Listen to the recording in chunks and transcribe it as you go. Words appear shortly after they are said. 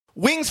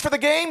Wings for the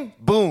game?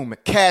 Boom,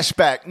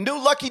 cashback. New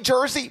lucky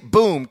jersey?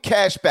 Boom,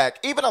 cashback.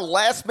 Even a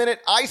last-minute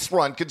ice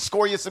run could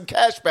score you some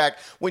cashback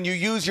when you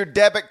use your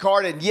debit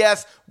card. And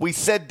yes, we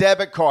said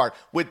debit card.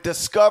 With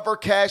Discover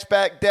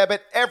Cashback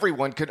Debit,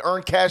 everyone can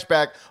earn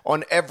cashback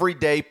on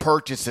everyday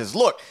purchases.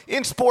 Look,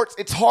 in sports,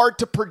 it's hard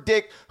to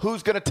predict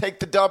who's going to take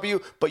the W,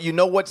 but you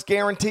know what's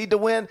guaranteed to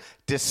win?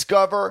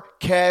 Discover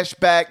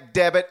Cashback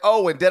Debit.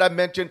 Oh, and did I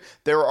mention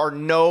there are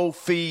no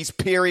fees,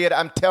 period?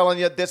 I'm telling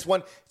you, this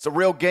one, it's a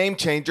real game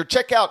changer.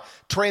 Check out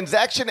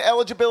transaction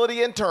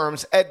eligibility and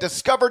terms at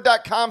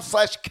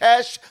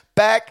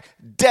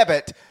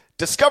discover.com/cashbackdebit.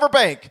 Discover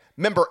Bank,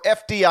 member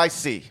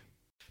FDIC.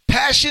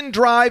 Passion,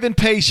 drive, and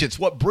patience.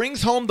 What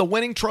brings home the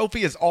winning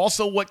trophy is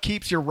also what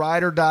keeps your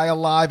ride or die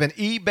alive. And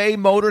eBay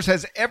Motors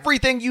has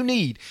everything you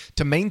need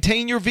to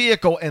maintain your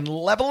vehicle and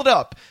level it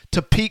up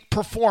to peak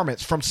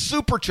performance. From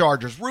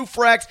superchargers, roof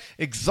racks,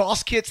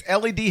 exhaust kits,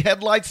 LED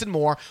headlights, and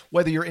more.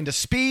 Whether you're into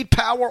speed,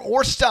 power,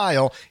 or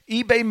style,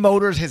 eBay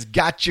Motors has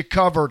got you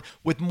covered.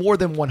 With more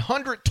than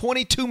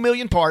 122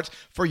 million parts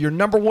for your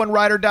number one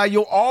ride or die,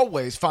 you'll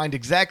always find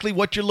exactly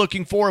what you're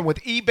looking for. And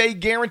with eBay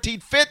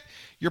Guaranteed Fit,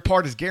 your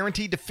part is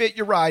guaranteed to fit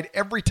your ride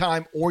every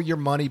time or your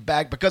money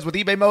back. Because with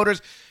eBay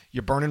Motors,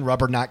 you're burning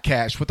rubber, not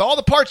cash. With all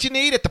the parts you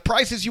need at the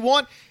prices you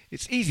want,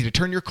 it's easy to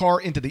turn your car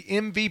into the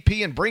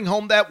MVP and bring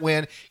home that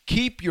win.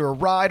 Keep your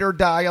ride or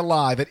die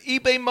alive at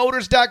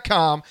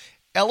ebaymotors.com.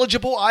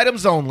 Eligible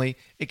items only.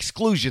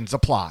 Exclusions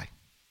apply.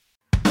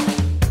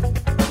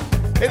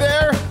 Hey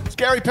there, it's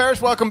Gary Parrish.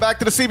 Welcome back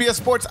to the CBS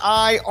Sports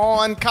Eye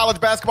on College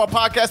Basketball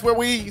Podcast, where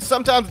we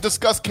sometimes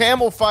discuss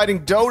camel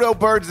fighting, dodo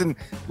birds, and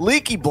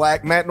leaky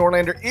black. Matt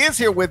Norlander is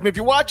here with me. If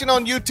you're watching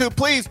on YouTube,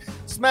 please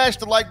smash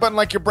the like button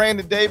like you're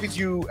Brandon Davies.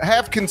 You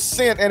have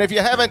consent, and if you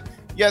haven't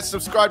yet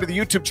subscribed to the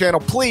YouTube channel,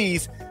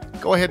 please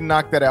go ahead and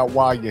knock that out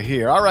while you're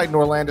here. All right,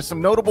 Norlander,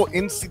 some notable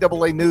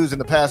NCAA news in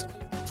the past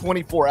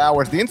 24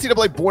 hours. The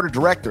NCAA Board of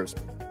Directors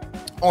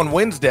on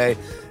Wednesday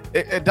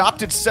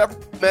adopted several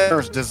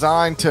measures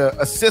designed to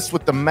assist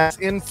with the mass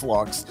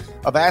influx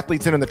of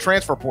athletes in the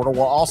transfer portal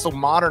while also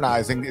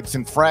modernizing its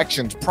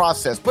infractions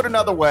process. Put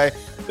another way,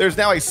 there's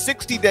now a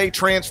 60-day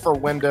transfer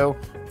window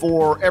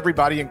for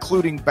everybody,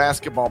 including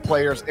basketball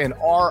players, and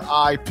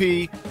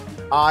RIP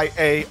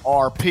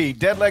IARP.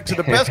 Deadleg, to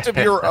the best of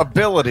your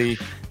ability,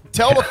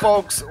 tell the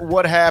folks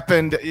what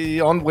happened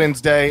on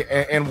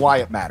Wednesday and why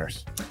it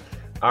matters.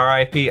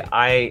 RIP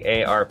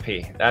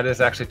IARP. That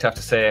is actually tough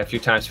to say a few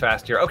times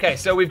fast here. Okay,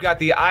 so we've got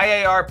the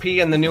IARP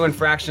and the new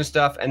infraction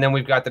stuff, and then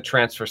we've got the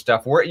transfer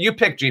stuff. You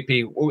pick,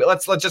 GP.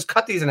 Let's just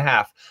cut these in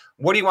half.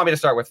 What do you want me to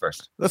start with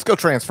first? Let's go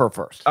transfer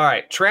first. All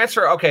right,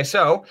 transfer. Okay,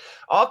 so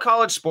all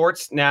college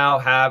sports now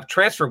have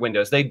transfer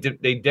windows. They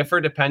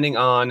differ depending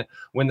on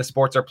when the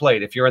sports are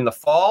played. If you're in the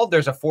fall,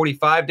 there's a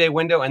 45-day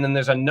window, and then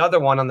there's another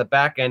one on the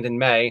back end in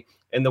May.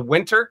 In the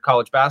winter,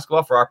 college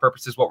basketball, for our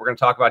purposes, what we're going to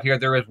talk about here,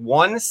 there is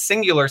one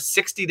singular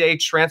 60-day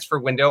transfer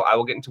window. I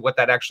will get into what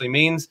that actually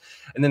means.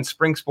 And then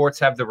spring sports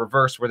have the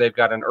reverse, where they've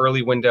got an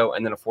early window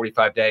and then a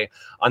 45-day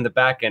on the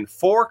back end.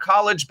 For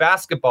college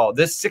basketball,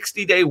 this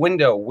 60-day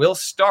window will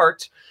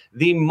start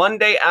the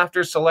Monday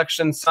after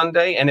Selection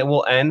Sunday, and it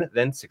will end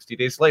then 60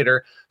 days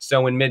later,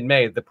 so in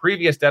mid-May. The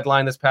previous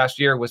deadline this past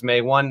year was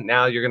May 1.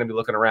 Now you're going to be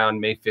looking around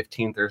May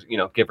 15th, or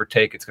give or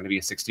take. It's going to be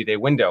a 60-day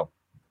window.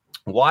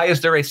 Why is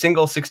there a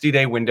single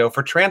 60-day window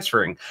for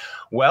transferring?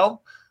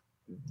 Well,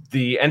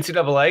 the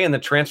NCAA and the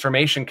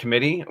Transformation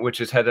Committee, which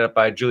is headed up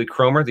by Julie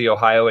Cromer, the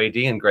Ohio AD,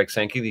 and Greg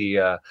Sankey,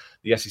 the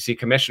SEC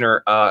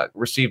commissioner,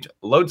 received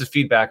loads of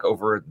feedback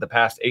over the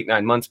past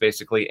 8-9 months,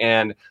 basically.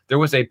 And there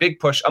was a big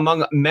push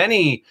among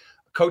many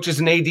coaches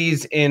and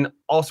ADs in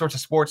all sorts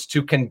of sports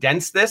to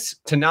condense this,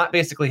 to not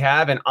basically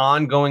have an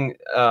ongoing,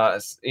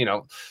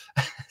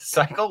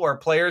 cycle where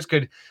players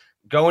could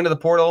go into the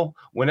portal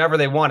whenever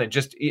they wanted.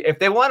 Just if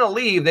they want to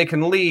leave, they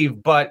can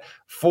leave. But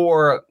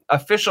for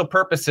official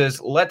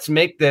purposes, let's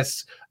make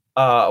this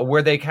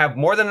where they have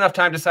more than enough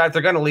time to decide if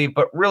they're going to leave,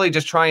 but really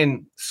just try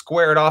and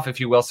square it off, if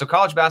you will. So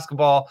college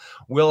basketball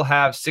will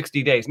have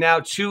 60 days. Now,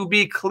 to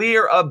be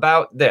clear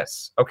about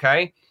this,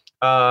 okay?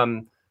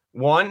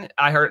 One,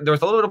 I heard there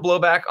was a little bit of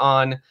blowback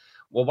on,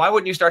 well, why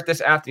wouldn't you start this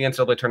after the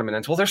NCAA tournament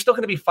ends? Well, there's still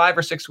going to be 5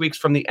 or 6 weeks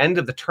from the end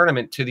of the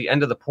tournament to the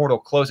end of the portal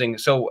closing.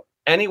 So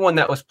anyone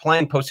that was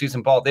playing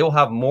postseason ball, they will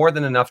have more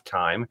than enough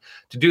time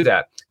to do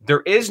that. There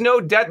is no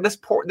debt.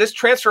 This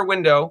transfer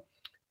window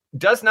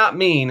does not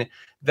mean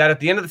that at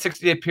the end of the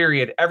 60-day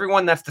period,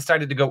 everyone that's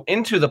decided to go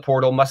into the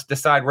portal must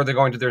decide where they're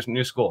going to their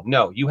new school.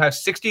 No, you have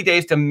 60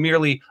 days to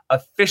merely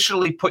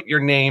officially put your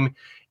name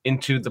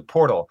into the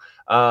portal.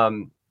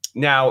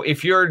 Now,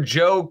 if you're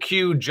Joe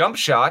Q Jump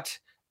Shot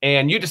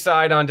and you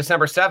decide on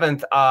December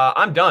 7th,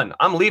 I'm done.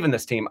 I'm leaving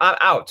this team. I'm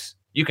out.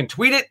 You can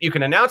tweet it. You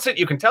can announce it.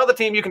 You can tell the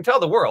team. You can tell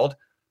the world.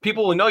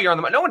 People will know you're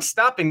on the. No one's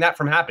stopping that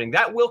from happening.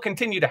 That will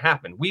continue to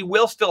happen. We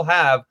will still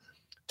have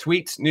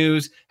tweets,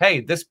 news.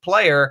 Hey, this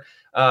player,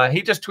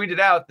 he just tweeted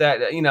out that,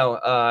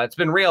 it's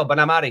been real, but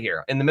I'm out of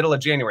here in the middle of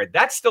January.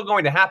 That's still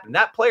going to happen.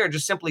 That player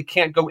just simply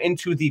can't go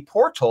into the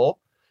portal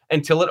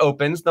until it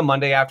opens the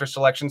Monday after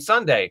Selection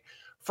Sunday.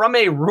 From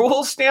a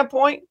rules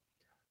standpoint,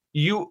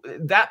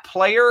 that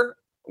player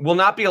will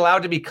not be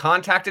allowed to be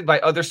contacted by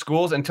other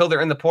schools until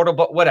they're in the portal,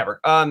 but whatever.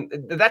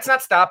 That's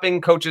not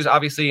stopping coaches,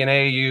 obviously, in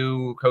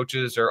AAU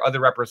coaches or other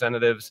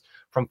representatives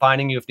from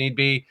finding you if need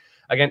be.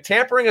 Again,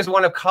 tampering is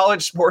one of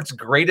college sports'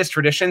 greatest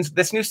traditions.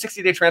 This new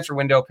 60-day transfer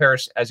window,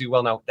 Parrish, as you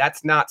well know,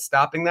 that's not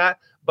stopping that,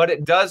 but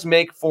it does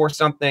make for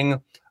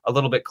something a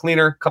little bit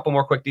cleaner. A couple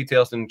more quick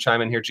details and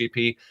chime in here,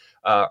 GP.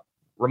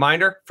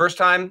 Reminder,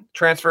 first-time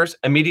transfers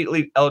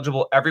immediately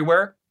eligible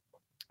everywhere.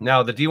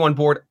 Now, the D1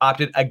 board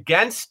opted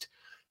against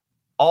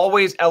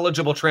always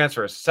eligible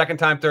transfers. Second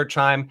time, third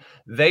time,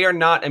 they are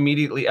not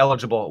immediately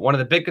eligible. One of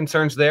the big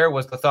concerns there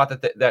was the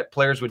thought that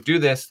players would do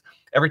this.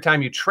 Every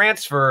time you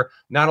transfer,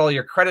 not all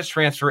your credits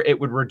transfer, it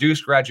would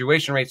reduce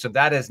graduation rates. So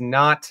that is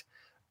not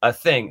a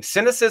thing.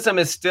 Cynicism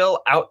is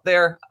still out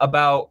there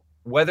about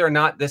whether or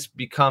not this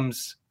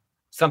becomes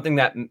something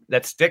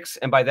that sticks.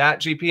 And by that,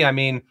 GP, I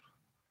mean,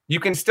 you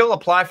can still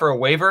apply for a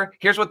waiver.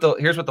 Here's what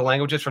the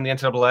language is from the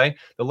NCAA.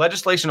 The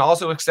legislation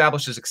also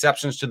establishes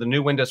exceptions to the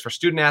new windows for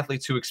student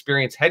athletes who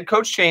experience head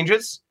coach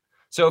changes.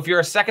 So if you're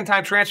a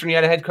second-time transfer and you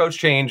had a head coach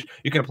change,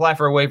 you can apply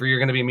for a waiver. You're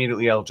going to be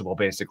immediately eligible,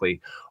 basically.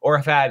 Or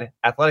if had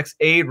athletics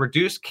aid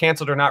reduced,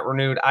 canceled, or not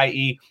renewed,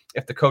 i.e.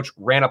 if the coach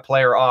ran a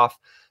player off.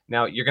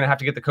 Now, you're going to have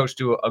to get the coach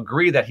to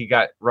agree that he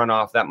got run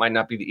off. That might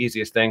not be the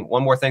easiest thing.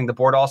 One more thing, the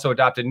board also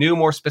adopted new,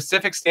 more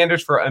specific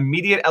standards for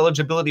immediate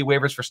eligibility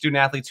waivers for student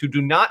athletes who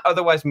do not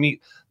otherwise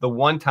meet the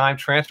one-time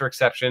transfer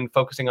exception,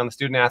 focusing on the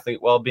student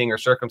athlete well-being or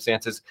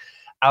circumstances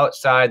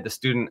outside the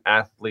student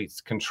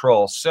athlete's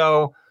control.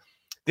 So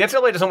the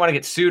NCAA doesn't want to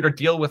get sued or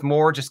deal with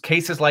more just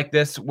cases like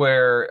this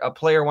where a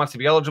player wants to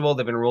be eligible,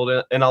 they've been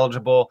ruled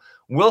ineligible.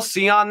 We'll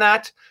see on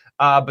that.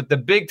 But the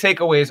big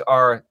takeaways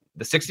are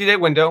the 60-day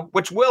window,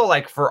 which will,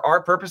 like, for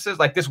our purposes,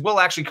 like, this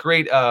will actually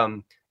create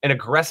an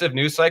aggressive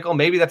news cycle.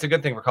 Maybe that's a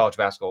good thing for college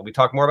basketball. We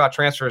talk more about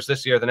transfers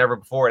this year than ever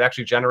before. It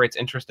actually generates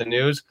interest in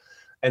news.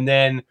 And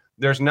then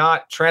there's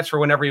not transfer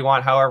whenever you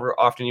want, however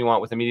often you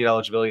want with immediate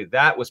eligibility.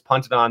 That was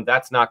punted on.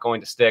 That's not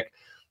going to stick.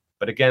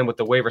 But again, with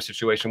the waiver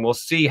situation, we'll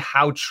see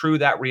how true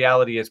that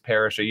reality is,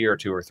 Parrish, a year or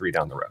two or three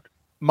down the road.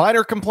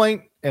 Minor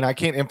complaint, and I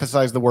can't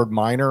emphasize the word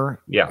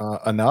minor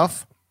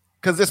enough,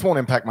 because this won't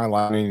impact my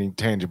life in any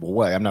tangible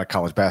way. I'm not a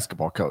college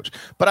basketball coach.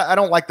 But I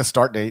don't like the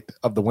start date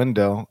of the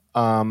window.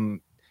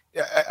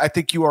 I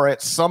think you are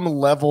at some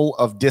level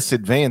of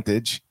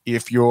disadvantage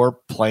if you're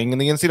playing in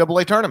the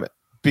NCAA tournament,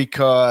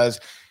 because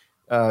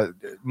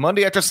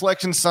Monday after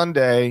Selection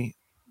Sunday,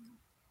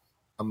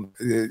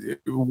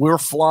 we're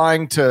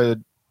flying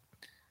to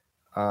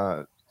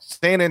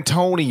San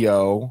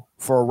Antonio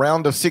for a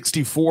round of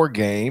 64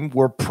 game.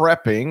 We're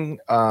prepping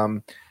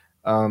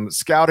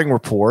scouting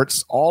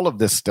reports, all of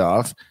this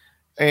stuff.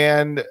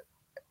 And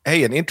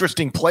hey, an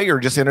interesting player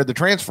just entered the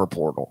transfer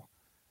portal.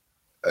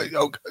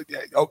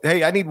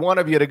 Hey, I need one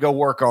of you to go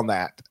work on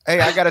that.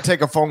 Hey, I got to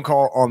take a phone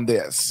call on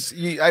this.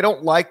 I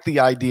don't like the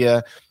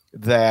idea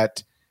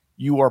that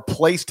you are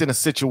placed in a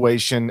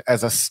situation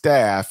as a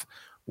staff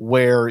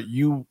where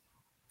you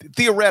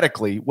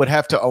theoretically would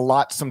have to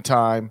allot some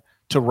time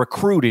to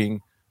recruiting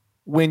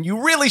when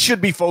you really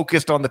should be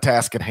focused on the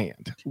task at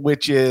hand,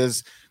 which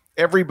is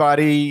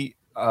everybody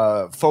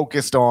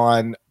focused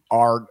on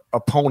our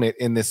opponent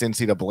in this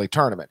NCAA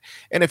tournament.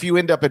 And if you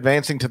end up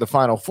advancing to the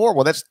Final Four,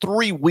 well, that's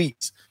 3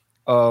 weeks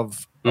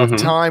of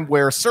time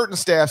where certain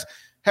staffs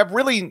have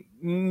really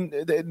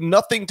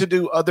nothing to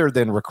do other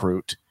than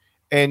recruit,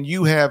 and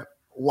you have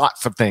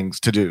lots of things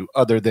to do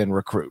other than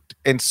recruit.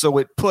 And so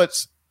it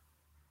puts,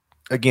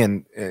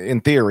 again,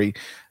 in theory,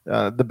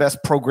 the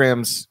best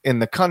programs in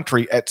the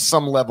country at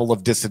some level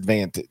of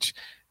disadvantage.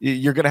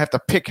 You're going to have to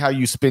pick how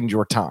you spend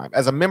your time.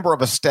 As a member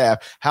of a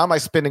staff, how am I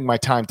spending my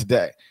time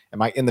today?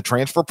 Am I in the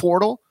transfer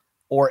portal,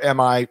 or am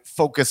I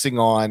focusing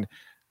on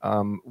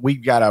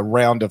we've got a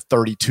round of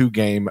 32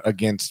 game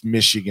against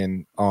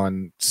Michigan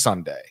on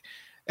Sunday?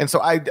 And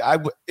so I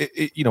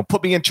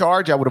put me in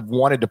charge. I would have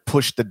wanted to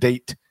push the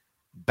date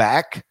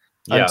back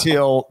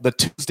until the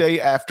Tuesday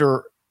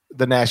after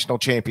the national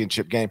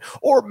championship game,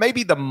 or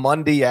maybe the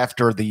Monday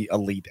after the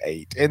Elite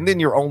Eight. And then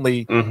you're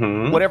only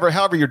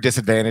however you're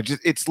disadvantaged,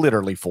 it's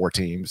literally 4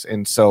 teams.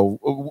 And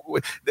so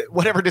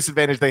whatever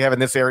disadvantage they have in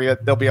this area,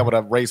 they'll be able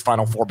to raise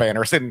Final Four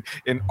banners and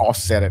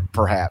offset it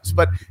perhaps.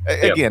 But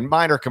again,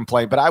 minor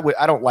complaint, but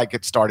I don't like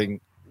it starting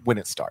when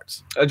it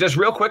starts. Just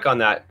real quick on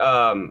that.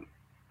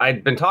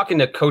 I'd been talking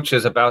to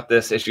coaches about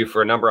this issue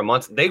for a number of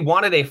months. They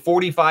wanted a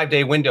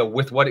 45-day window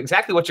with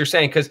exactly what you're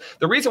saying, because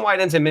the reason why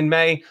it ends in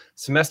mid-May,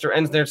 semester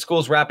ends there,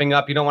 school's wrapping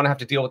up. You don't want to have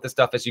to deal with this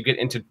stuff as you get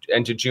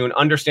into June,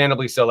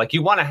 understandably so. Like,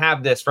 you want to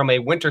have this from a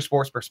winter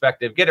sports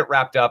perspective, get it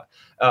wrapped up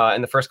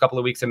in the first couple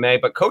of weeks of May.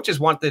 But coaches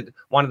wanted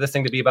this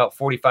thing to be about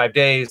 45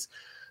 days.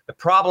 The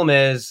problem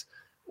is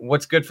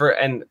what's good for,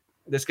 and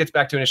this gets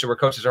back to an issue where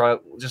coaches are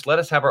just let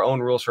us have our own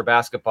rules for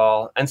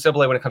basketball.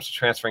 NCAA, when it comes to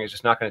transferring, is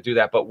just not going to do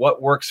that. But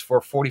what works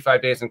for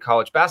 45 days in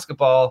college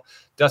basketball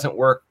doesn't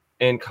work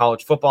in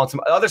college football, and some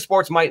other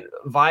sports might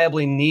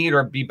viably need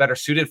or be better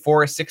suited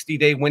for a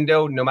 60-day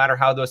window, no matter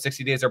how those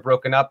 60 days are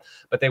broken up.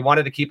 But they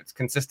wanted to keep it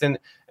consistent,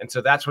 and so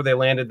that's where they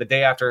landed the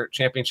day after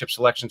championship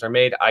selections are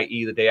made,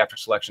 i.e. the day after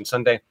Selection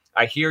Sunday.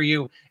 I hear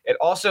you. It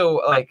also,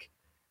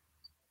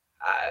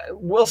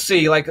 we'll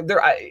see.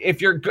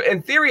 If you're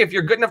in theory, if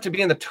you're good enough to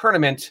be in the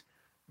tournament,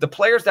 the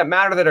players that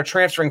matter that are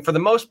transferring, for the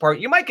most part,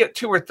 you might get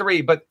 2 or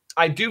 3, but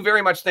I do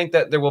very much think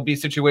that there will be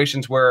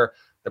situations where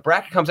the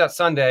bracket comes out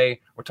Sunday,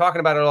 we're talking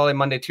about it all day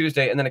Monday,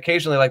 Tuesday, and then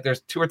occasionally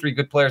there's 2 or 3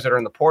 good players that are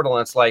in the portal,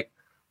 and it's like,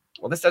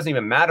 well, this doesn't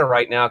even matter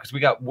right now because we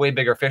got way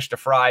bigger fish to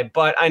fry.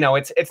 But I know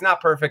it's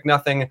not perfect.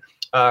 Nothing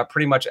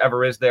pretty much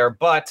ever is there.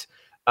 But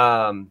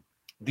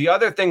the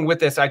other thing with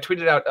this, I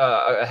tweeted out,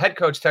 a head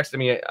coach texted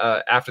me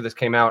after this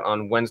came out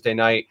on Wednesday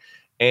night,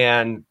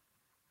 and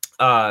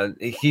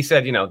he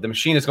said, the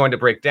machine is going to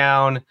break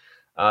down.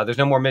 There's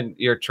no more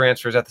mid-year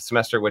transfers at the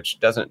semester, which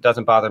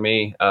doesn't bother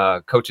me.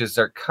 Coaches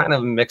are kind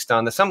of mixed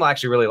on this. Some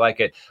actually really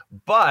like it.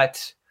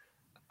 But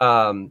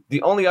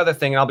the only other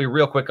thing, and I'll be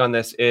real quick on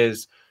this,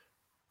 is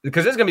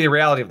because this is going to be the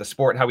reality of the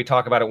sport and how we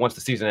talk about it once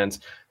the season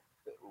ends.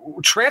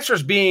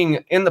 Transfers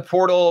being in the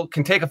portal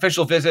can take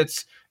official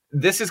visits.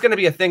 This is going to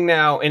be a thing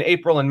now in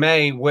April and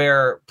May,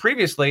 where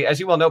previously,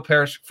 as you well know,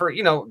 Parrish, for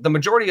the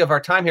majority of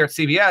our time here at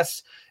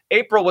CBS,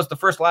 April was the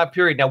first live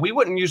period. Now, we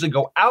wouldn't usually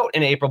go out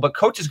in April, but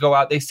coaches go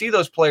out. They see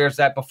those players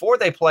that before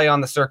they play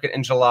on the circuit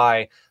in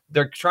July,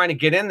 they're trying to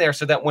get in there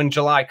so that when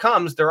July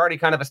comes, they're already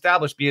kind of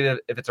established, be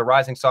it if it's a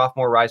rising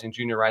sophomore, rising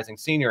junior, rising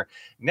senior.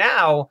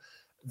 Now,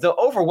 the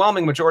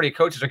overwhelming majority of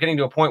coaches are getting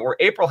to a point where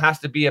April has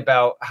to be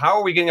about how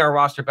are we getting our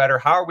roster better?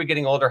 How are we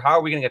getting older? How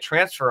are we getting a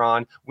transfer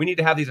on? We need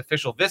to have these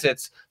official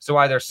visits. So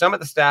either some of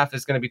the staff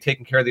is going to be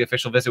taking care of the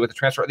official visit with the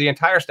transfer, or the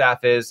entire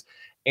staff is.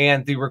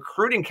 And the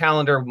recruiting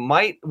calendar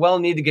might well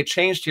need to get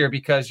changed here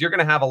because you're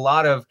going to have a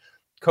lot of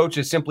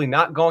coaches simply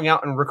not going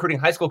out and recruiting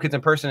high school kids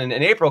in person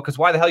in April, because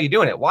why the hell are you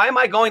doing it? Why am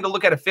I going to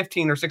look at a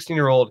 15 or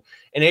 16-year-old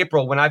in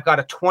April when I've got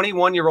a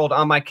 21-year-old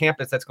on my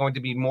campus that's going to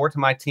be more to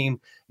my team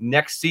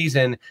next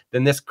season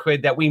than this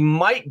kid that we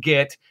might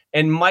get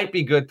and might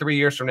be good 3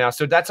 years from now?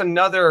 So that's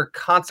another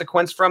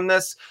consequence from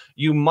this.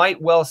 You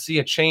might well see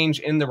a change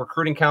in the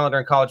recruiting calendar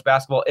in college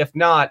basketball. If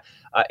not,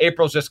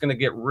 April's just going to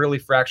get really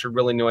fractured,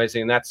 really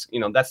noisy, and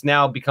that's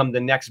now become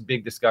the next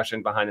big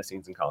discussion behind the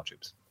scenes in college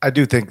hoops. I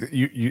do think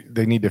that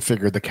they need to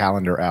figure the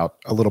calendar out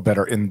a little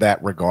better in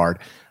that regard.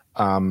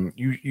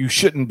 You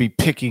shouldn't be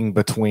picking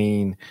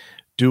between,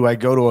 do I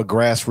go to a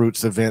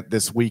grassroots event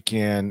this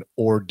weekend,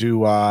 or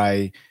do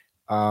I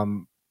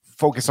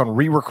focus on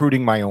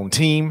re-recruiting my own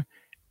team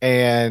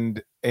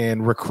and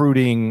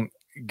recruiting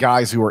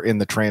guys who are in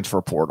the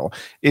transfer portal?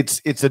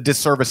 It's a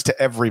disservice to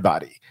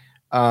everybody.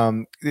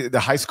 The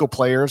high school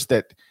players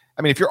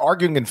if you're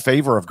arguing in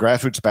favor of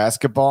grassroots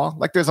basketball,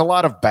 there's a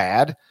lot of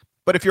bad,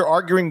 but if you're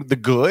arguing the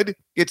good,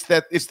 it's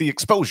the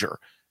exposure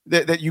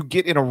that you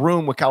get in a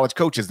room with college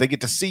coaches. They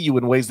get to see you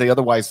in ways they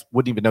otherwise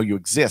wouldn't even know you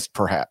exist,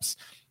 perhaps.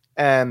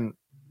 And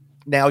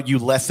now you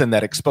lessen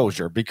that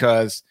exposure,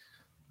 because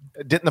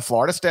didn't the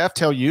Florida staff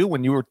tell you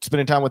when you were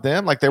spending time with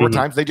them, there were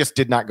times they just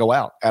did not go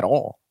out at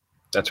all?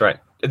 That's right.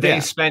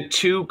 They spent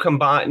two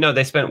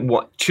coaches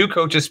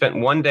spent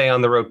 1 day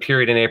on the road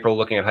period in April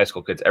looking at high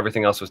school kids.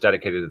 Everything else was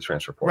dedicated to the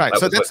transfer portal.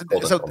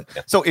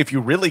 Right. So if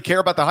you really care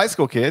about the high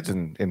school kids,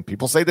 and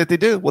people say that they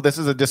do, well, this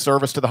is a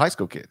disservice to the high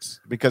school kids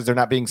because they're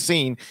not being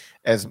seen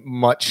as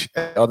much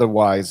as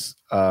otherwise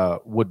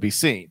would be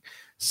seen.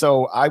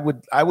 So I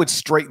would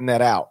straighten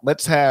that out.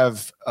 Let's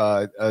have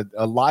a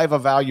live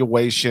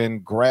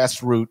evaluation,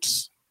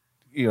 grassroots,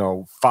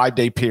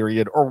 5-day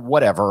period or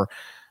whatever.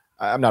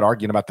 I'm not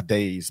arguing about the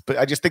days, but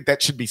I just think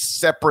that should be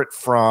separate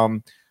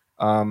from,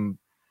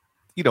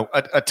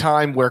 a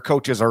time where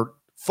coaches are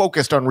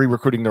focused on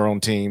re-recruiting their own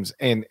teams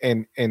and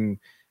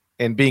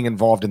being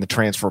involved in the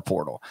transfer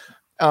portal.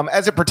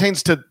 As it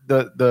pertains to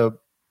the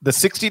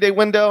 60-day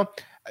window,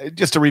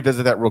 just to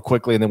revisit that real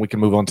quickly, and then we can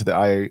move on to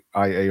the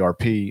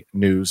IARP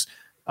news.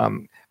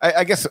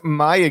 I guess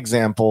my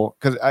example,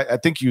 because I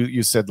think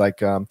you said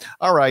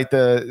all right,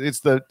 it's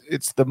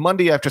the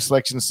Monday after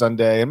Selection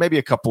Sunday, and maybe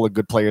a couple of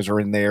good players are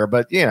in there,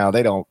 but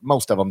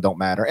most of them don't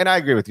matter. And I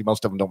agree with you,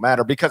 most of them don't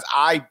matter, because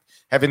I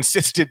have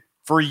insisted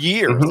for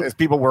years as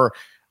people were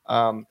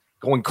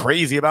going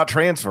crazy about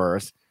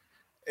transfers.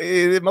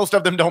 Most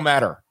of them don't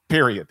matter,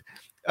 period.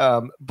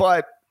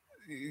 But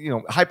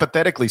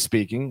hypothetically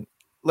speaking,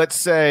 let's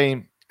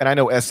say, and I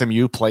know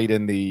SMU played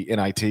in the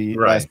NIT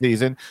last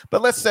season,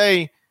 but let's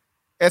say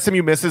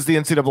SMU misses the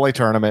NCAA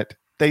tournament.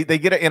 They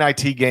get an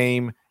NIT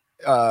game,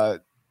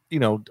 on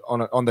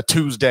the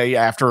Tuesday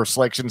after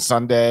Selection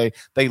Sunday.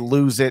 They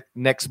lose it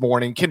next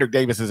morning. Kendrick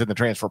Davis is in the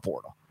transfer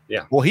portal.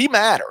 Yeah. Well, he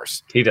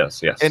matters. He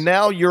does, yes. And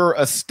now you're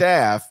a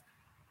staff.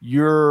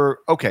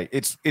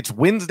 It's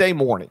Wednesday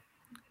morning.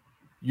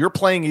 You're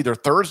playing either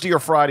Thursday or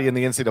Friday in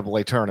the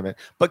NCAA tournament,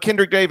 but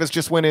Kendrick Davis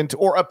just went into,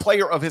 or a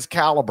player of his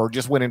caliber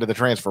just went into the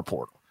transfer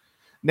portal.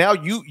 Now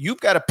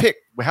you've got to pick,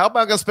 how am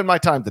I going to spend my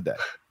time today?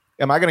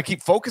 Am I going to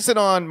keep focusing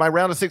on my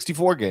round of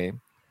 64 game?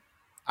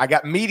 I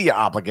got media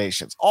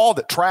obligations, all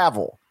that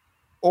travel.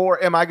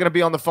 Or am I going to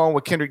be on the phone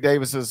with Kendrick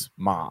Davis's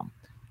mom,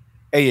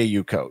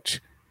 AAU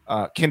coach,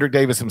 Kendrick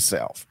Davis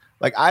himself?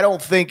 Like, I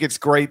don't think it's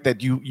great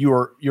that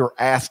you're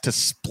asked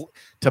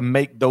to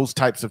make those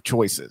types of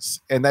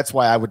choices. And that's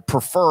why I would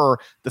prefer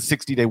the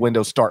 60-day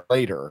window start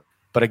later.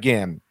 But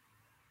again,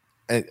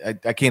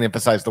 I can't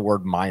emphasize the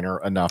word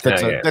minor enough.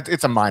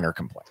 It's a minor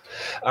complaint.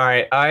 All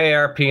right,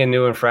 IARP and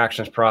new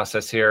infractions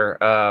process here.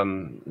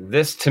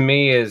 This to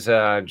me is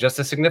just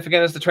as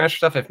significant as the transfer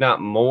stuff, if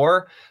not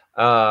more.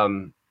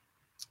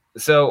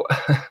 So,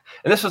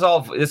 and this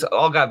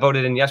all got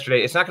voted in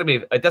yesterday. It's not going to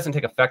be. It doesn't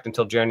take effect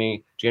until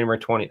January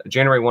 1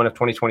 of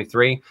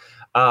 2023.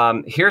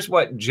 Here's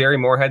what Jerry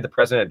Moorhead, the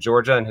president of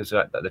Georgia and who's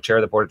the chair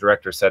of the board of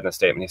directors, said in a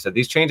statement. He said,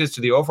 these changes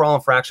to the overall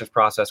infractions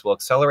process will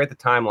accelerate the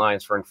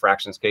timelines for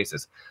infractions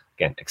cases.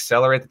 Again,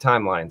 accelerate the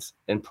timelines.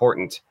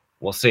 Important.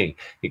 We'll see.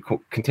 He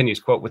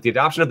continues, quote, with the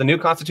adoption of the new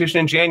constitution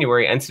in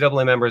January,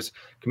 NCAA members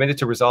committed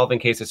to resolving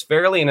cases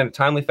fairly and in a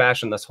timely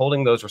fashion, thus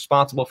holding those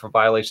responsible for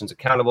violations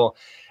accountable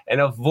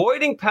and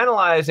avoiding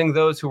penalizing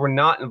those who were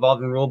not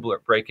involved in rule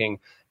breaking,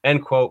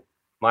 end quote.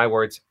 My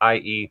words,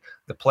 i.e.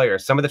 the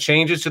players. Some of the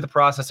changes to the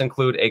process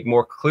include a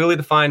more clearly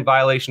defined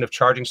violation of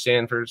charging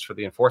standards for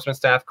the enforcement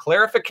staff,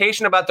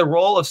 clarification about the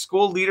role of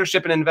school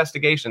leadership in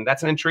investigation.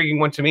 That's an intriguing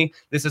one to me.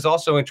 This is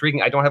also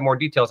intriguing. I don't have more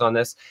details on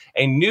this.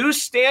 A new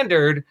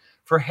standard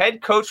for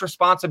head coach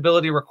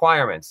responsibility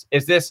requirements.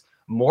 Is this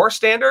more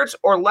standards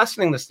or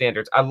lessening the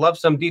standards? I love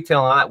some detail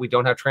on that. We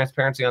don't have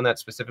transparency on that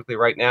specifically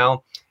right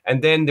now.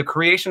 And then the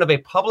creation of a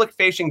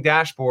public-facing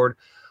dashboard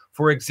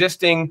for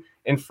existing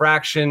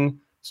infraction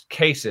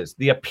cases.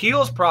 The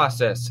appeals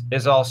process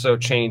is also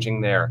changing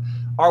there.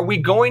 Are we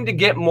going to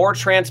get more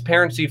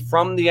transparency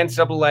from the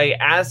NCAA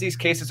as these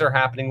cases are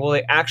happening? Will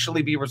they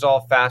actually be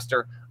resolved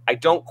faster? I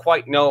don't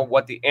quite know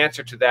what the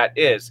answer to that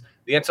is.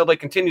 The NCAA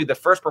continued the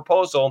first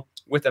proposal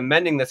with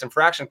amending this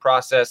infraction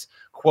process,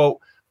 quote,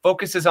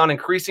 focuses on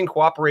increasing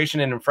cooperation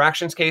in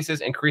infractions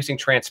cases, increasing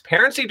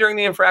transparency during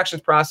the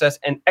infractions process,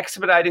 and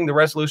expediting the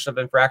resolution of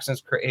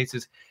infractions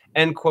cases,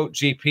 end quote,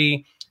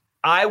 GP.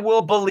 I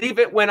will believe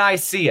it when I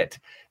see it.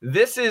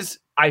 This is,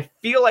 I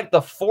feel like,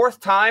 the fourth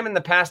time in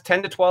the past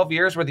 10 to 12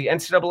 years where the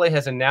NCAA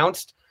has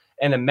announced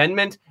an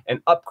amendment,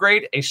 an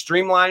upgrade, a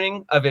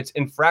streamlining of its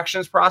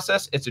infractions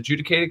process, its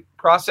adjudicated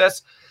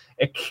process.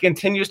 It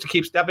continues to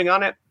keep stepping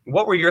on it.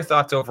 What were your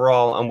thoughts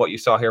overall on what you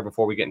saw here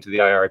before we get into the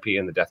IRP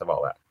and the death of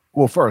all that?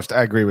 Well, first,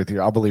 I agree with you.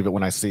 I'll believe it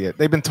when I see it.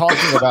 They've been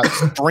talking about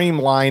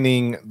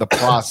streamlining the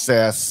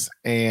process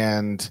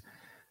and,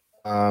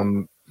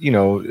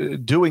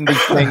 doing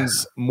these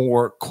things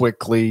more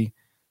quickly.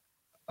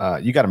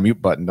 You got a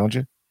mute button, don't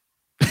you?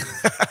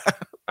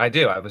 I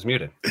do. I was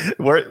muted.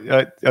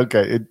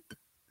 Okay.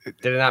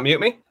 Did it not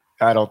mute me?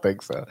 I don't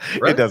think so.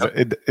 Really? It doesn't.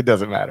 It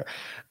doesn't matter.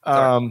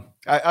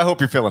 I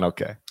hope you're feeling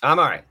okay. I'm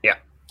all right. Yeah.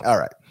 All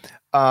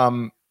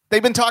right.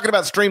 They've been talking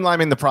about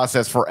streamlining the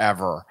process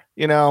forever.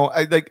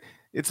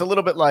 It's a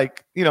little bit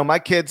like, my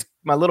kids,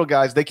 my little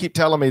guys, they keep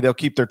telling me they'll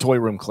keep their toy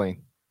room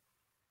clean.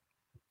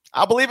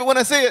 I'll believe it when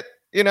I see it.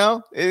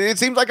 It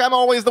seems like I'm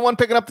always the one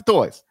picking up the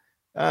toys.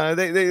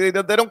 They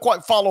don't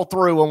quite follow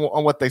through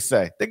on what they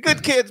say. They're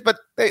good kids, but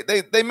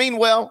they mean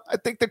well. I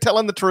think they're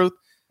telling the truth,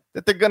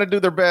 that they're going to do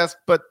their best.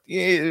 But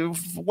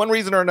for one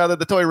reason or another,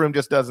 the toy room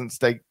just doesn't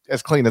stay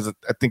as clean as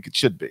I think it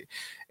should be.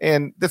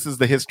 And this is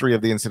the history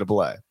of the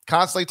NCAA.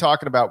 Constantly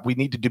talking about we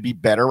need to be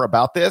better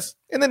about this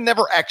and then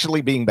never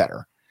actually being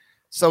better.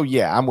 So,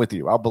 yeah, I'm with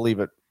you. I'll believe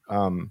it.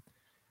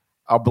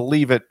 I'll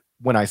believe it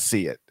when I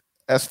see it.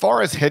 As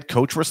far as head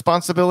coach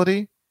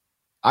responsibility,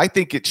 I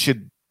think it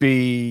should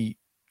be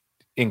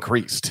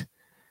increased.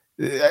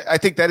 I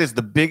think that is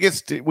the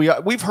biggest.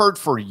 We've heard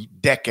for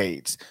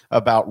decades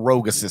about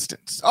rogue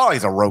assistants. Oh,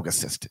 he's a rogue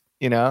assistant.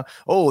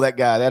 Oh, that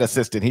guy, that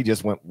assistant, he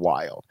just went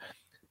wild.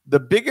 The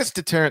biggest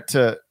deterrent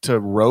to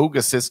rogue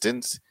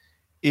assistants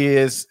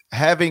is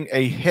having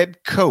a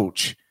head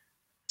coach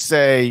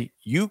say,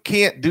 you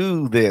can't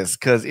do this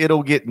because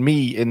it'll get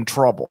me in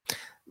trouble.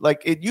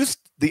 Like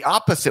the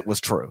opposite was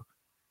true.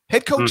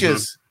 Head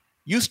coaches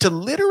used to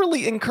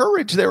literally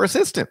encourage their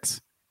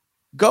assistants.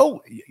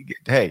 Go,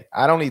 hey,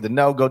 I don't need to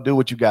know. Go do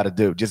what you got to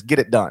do. Just get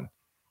it done.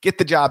 Get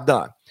the job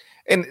done.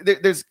 And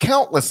there's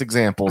countless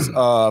examples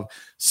of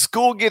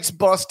school gets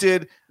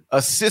busted,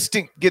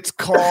 assistant gets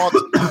caught,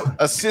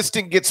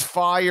 assistant gets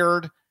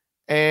fired,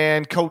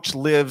 and coach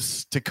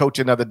lives to coach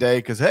another day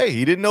because, hey,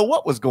 he didn't know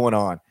what was going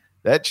on.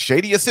 That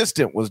shady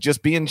assistant was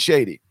just being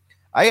shady.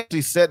 I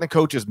actually sat in a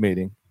coaches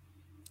meeting,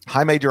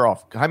 high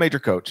major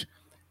coach.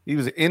 He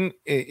was within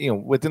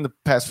the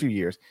past few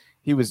years,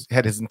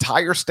 had his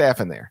entire staff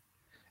in there.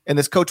 And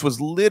this coach was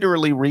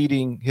literally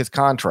reading his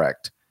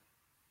contract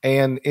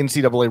and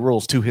NCAA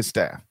rules to his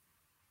staff.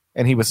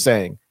 And he was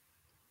saying,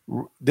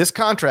 this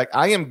contract,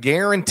 I am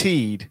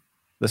guaranteed,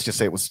 let's just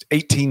say it was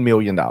 $18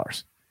 million.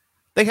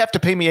 They have to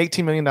pay me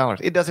 $18 million.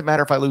 It doesn't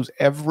matter if I lose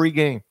every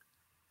game.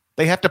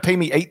 They have to pay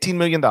me $18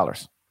 million.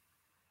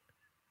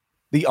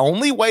 The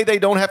only way they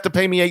don't have to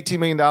pay me $18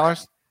 million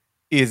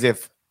is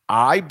if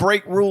I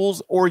break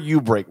rules or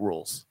you break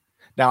rules.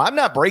 Now, I'm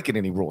not breaking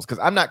any rules because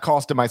I'm not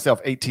costing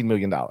myself $18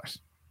 million.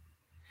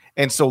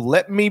 And so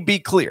let me be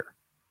clear.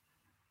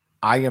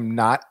 I am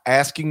not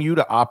asking you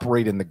to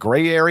operate in the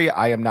gray area.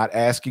 I am not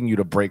asking you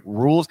to break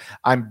rules.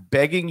 I'm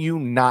begging you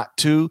not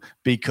to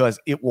because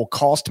it will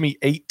cost me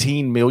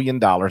 $18 million.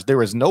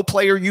 There is no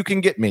player you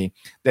can get me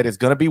that is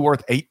going to be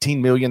worth $18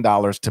 million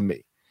to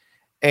me.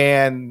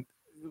 And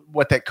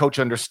what that coach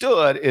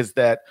understood is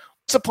that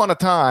once upon a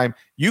time,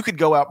 you could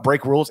go out,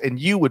 break rules, and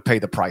you would pay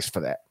the price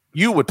for that.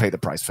 You would pay the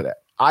price for that.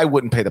 I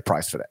wouldn't pay the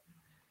price for that.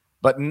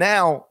 But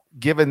now,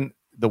 given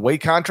the way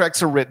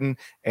contracts are written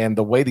and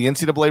the way the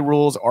NCAA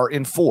rules are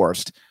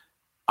enforced,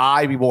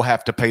 I will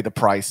have to pay the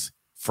price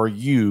for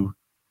you,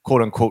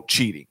 quote unquote,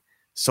 cheating.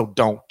 So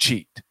don't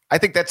cheat. I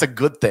think that's a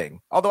good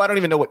thing. Although I don't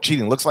even know what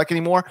cheating looks like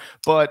anymore.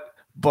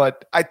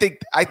 But I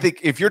think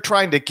if you're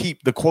trying to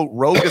keep the quote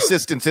rogue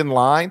assistants in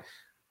line,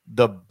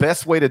 the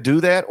best way to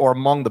do that, or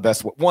among the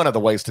best, one of the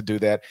ways to do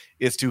that,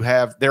 is to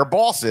have their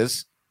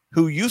bosses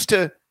who used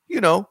to,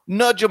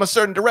 nudge them a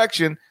certain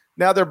direction.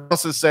 Now their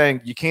boss is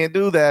saying, you can't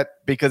do that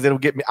because it'll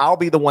get me. I'll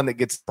be the one that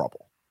gets in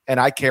trouble, and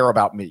I care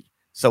about me.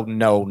 So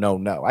no.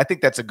 I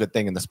think that's a good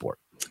thing in the sport.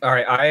 All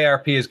right,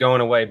 IARP is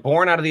going away.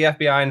 Born out of the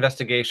FBI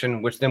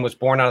investigation, which then was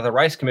born out of the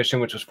Rice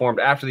Commission, which was formed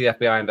after the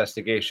FBI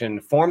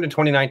investigation. Formed in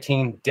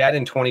 2019, dead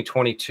in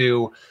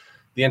 2022.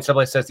 The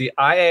NCAA says the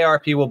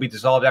IARP will be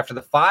dissolved after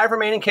the 5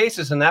 remaining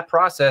cases in that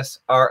process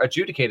are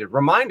adjudicated.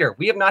 Reminder,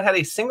 we have not had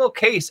a single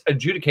case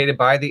adjudicated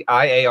by the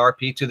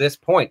IARP to this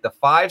point. The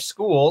 5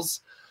 schools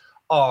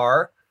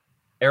are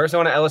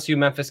Arizona, LSU,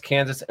 Memphis,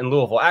 Kansas, and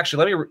Louisville.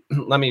 Actually,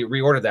 let me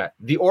reorder that.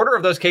 The order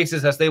of those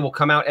cases as they will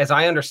come out, as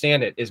I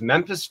understand it, is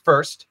Memphis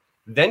first,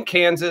 then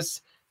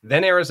Kansas,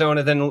 then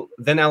Arizona, then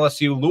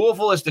LSU.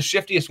 Louisville is the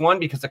shiftiest one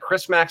because the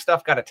Chris Mack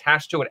stuff got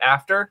attached to it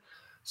after.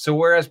 So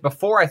whereas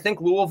before, I think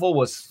Louisville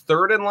was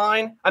third in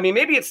line. I mean,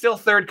 maybe it's still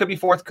third, could be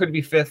fourth, could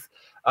be fifth.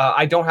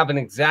 I don't have an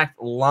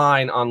exact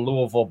line on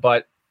Louisville,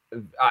 but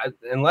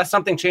unless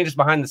something changes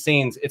behind the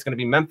scenes, it's going to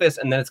be Memphis,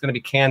 and then it's going to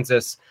be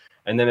Kansas.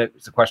 And then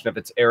it's a question if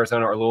it's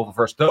Arizona or Louisville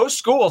first. Those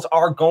schools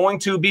are going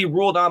to be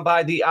ruled on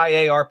by the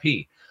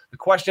IARP. The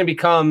question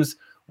becomes,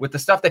 with the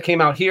stuff that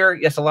came out here,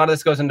 yes, a lot of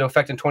this goes into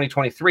effect in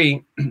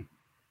 2023.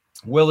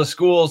 Will the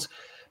schools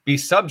be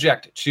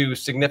subject to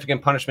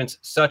significant punishments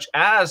such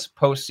as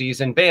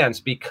postseason bans?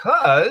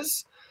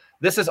 Because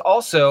this is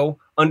also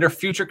under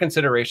future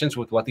considerations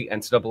with what the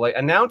NCAA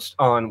announced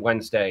on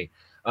Wednesday.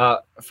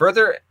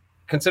 Further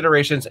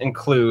considerations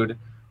include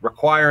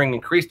requiring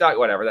increased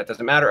whatever, that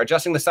doesn't matter,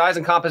 adjusting the size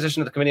and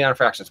composition of the Committee on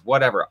Infractions,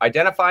 whatever,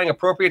 identifying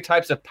appropriate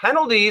types of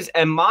penalties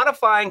and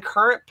modifying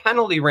current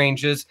penalty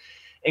ranges,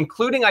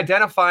 including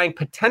identifying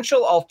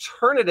potential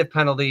alternative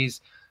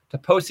penalties to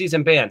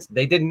postseason bans.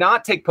 They did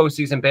not take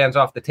postseason bans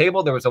off the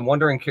table. There was a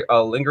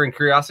lingering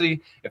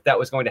curiosity if that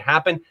was going to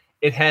happen.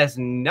 It has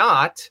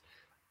not.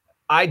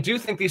 I do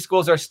think these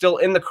schools are still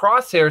in the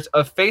crosshairs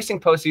of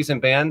facing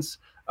postseason bans.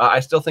 I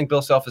still think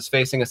Bill Self is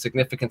facing a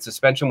significant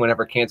suspension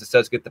whenever Kansas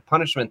does get the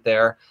punishment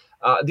there.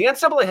 The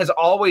NCAA has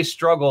always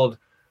struggled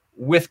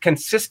with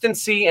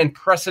consistency and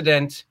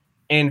precedent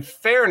and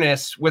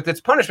fairness with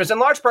its punishments, in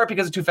large part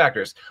because of 2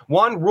 factors.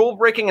 One, rule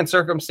breaking and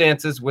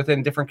circumstances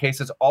within different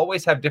cases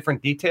always have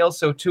different details.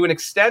 So to an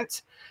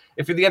extent,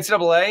 if you're the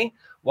NCAA,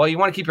 while you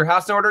want to keep your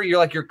house in order,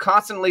 you're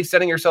constantly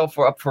setting yourself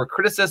up for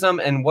criticism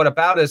and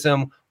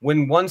whataboutism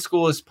when one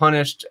school is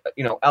punished,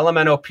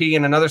 LMNOP,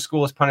 and another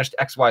school is punished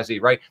XYZ,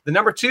 right? The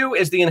number 2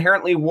 is the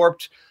inherently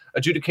warped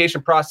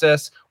adjudication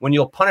process when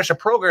you'll punish a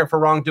program for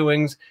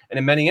wrongdoings. And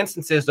in many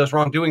instances, those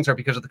wrongdoings are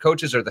because of the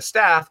coaches or the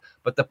staff,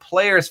 but the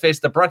players face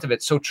the brunt of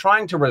it. So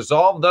trying to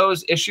resolve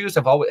those issues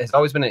has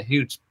always been a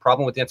huge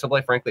problem with the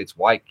NCAA. Frankly, it's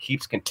why it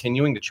keeps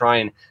continuing to try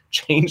and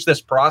change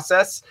this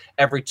process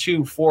every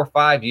 2, 4,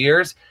 5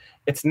 years.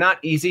 It's not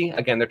easy.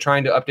 Again, they're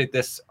trying to update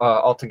this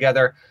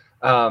altogether.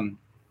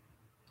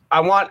 I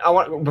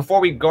want before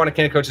we go on to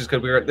Candid Coaches,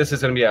 because this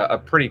is going to be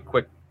a pretty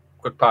quick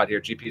pod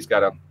here. GP's got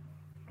to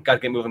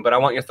get moving, but I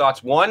want your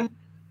thoughts. One,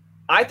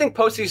 I think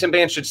postseason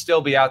bans should still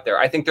be out there.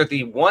 I think they're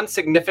the one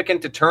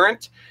significant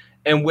deterrent,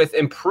 and with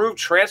improved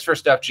transfer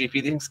stuff,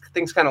 GP,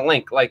 things kind of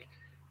link. Like,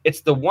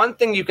 it's the one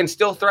thing you can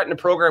still threaten a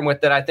program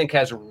with that I think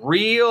has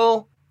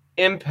real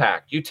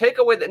impact. You take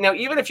away that now,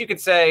 even if you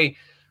could say,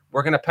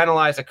 we're going to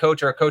penalize a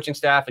coach or a coaching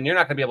staff, and you're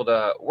not going to be able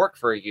to work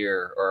for a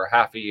year or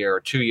half a year or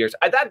 2 years.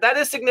 That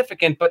is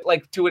significant, but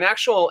like to an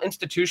actual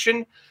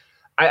institution,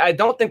 I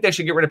don't think they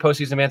should get rid of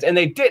postseason bans, and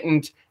they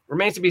didn't.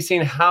 Remains to be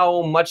seen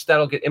how much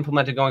that'll get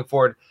implemented going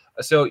forward.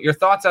 So your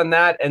thoughts on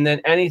that, and then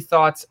any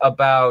thoughts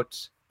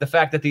about the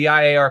fact that the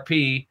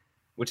IARP,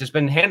 which has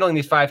been handling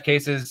these 5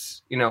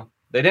 cases,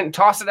 they didn't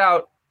toss it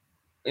out,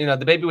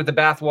 the baby with the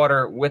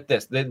bathwater with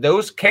this.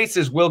 Those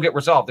cases will get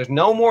resolved. There's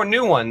no more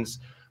new ones.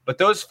 But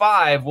those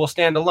 5 will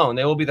stand alone.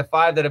 They will be the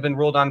 5 that have been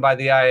ruled on by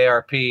the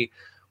IARP.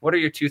 What are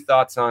your 2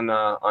 thoughts on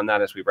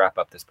that as we wrap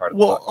up this part of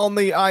the talk? On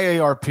the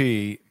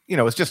IARP,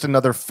 it's just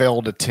another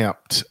failed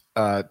attempt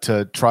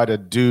to try to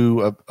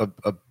do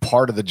a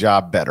part of the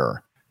job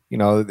better.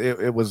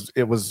 It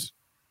was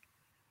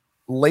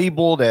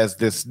labeled as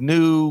this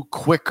new,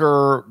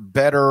 quicker,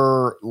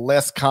 better,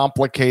 less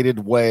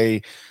complicated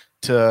way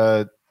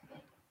to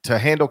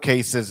handle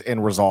cases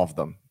and resolve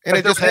them. And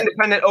it just had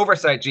independent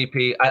oversight,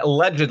 GP,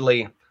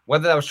 allegedly,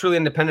 whether that was truly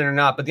independent or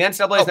not. But the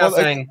NCAA is now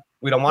saying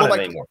we don't want it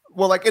anymore.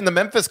 Well, like in the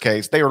Memphis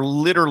case, they are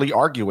literally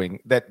arguing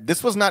that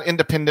this was not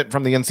independent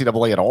from the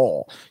NCAA at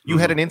all. You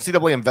had an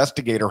NCAA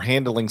investigator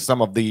handling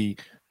some of the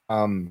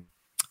I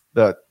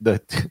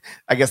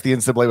guess the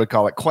NCAA would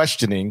call it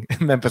questioning.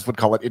 Memphis would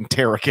call it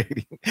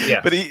interrogating.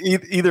 Yeah. But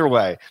either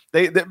way,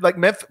 they like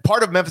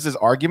part of Memphis's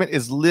argument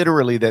is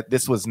literally that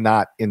this was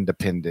not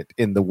independent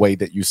in the way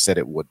that you said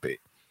it would be.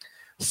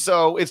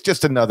 So it's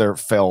just another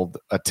failed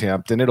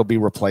attempt, and it'll be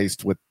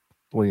replaced with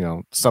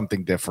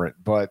something different.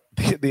 But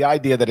the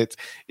idea that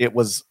it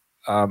was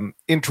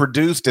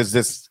introduced as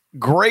this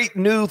great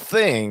new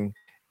thing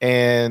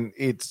and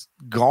it's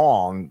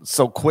gone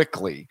so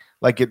quickly,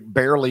 like it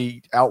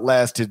barely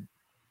outlasted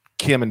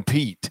Kim and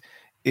Pete.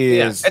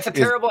 It's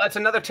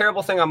another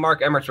terrible thing on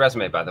Mark Emmert's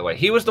resume, by the way.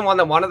 He was the one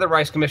that wanted the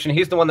Rice Commission.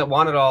 He's the one that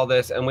wanted all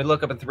this. And we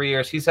look up in 3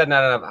 years, he's heading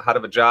out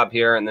of a job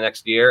here in the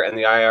next year, and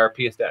the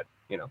IRP is dead,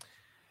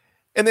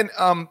 And then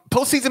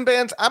postseason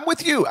bans, I'm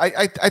with you.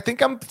 I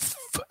think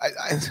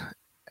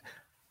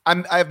I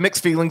have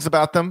mixed feelings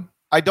about them.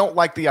 I don't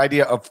like the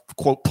idea of,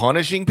 quote,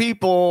 punishing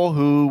people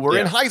who were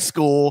in high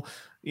school,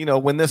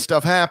 when this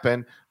stuff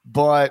happened.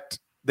 But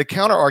the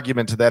counter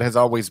argument to that has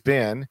always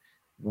been,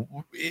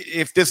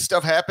 if this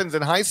stuff happens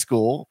in high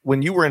school,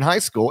 when you were in high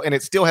school, and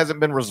it still hasn't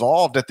been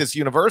resolved at this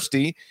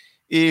university,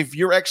 if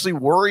you're actually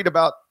worried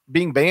about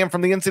being banned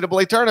from the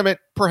NCAA tournament,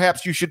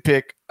 perhaps you should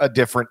pick a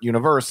different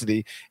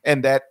university.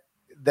 And that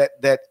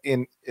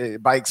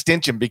by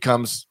extension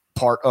becomes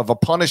part of a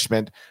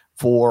punishment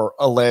for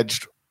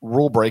alleged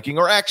rule breaking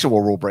or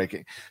actual rule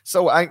breaking.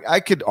 So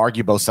I could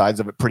argue both sides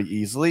of it pretty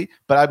easily,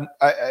 but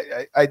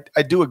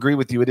I do agree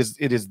with you. It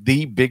is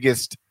the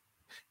biggest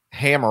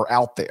hammer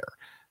out there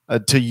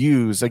to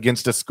use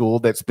against a school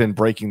that's been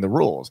breaking the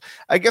rules.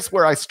 I guess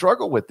where I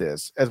struggle with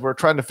this, as we're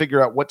trying to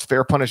figure out what's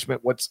fair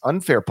punishment, what's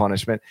unfair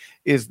punishment,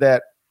 is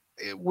that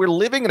we're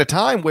living in a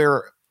time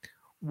where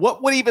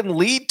what would even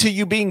lead to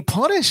you being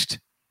punished?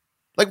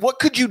 Like, what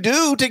could you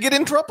do to get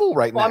in trouble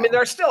right now? Well, I mean,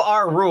 there still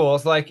are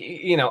rules. Like,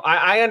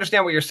 I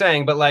understand what you're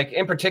saying, but like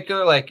in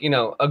particular, like,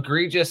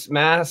 egregious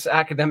mass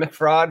academic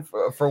fraud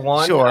for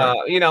one, sure.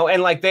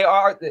 And like they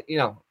are,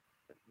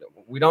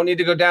 we don't need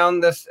to go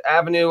down this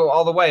avenue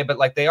all the way, but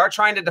like they are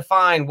trying to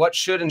define what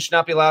should and should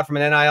not be allowed from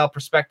an NIL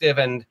perspective.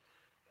 And,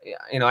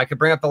 I could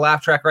bring up the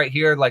laugh track right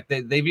here. Like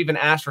they've even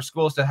asked for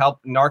schools to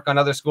help narc on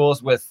other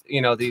schools with,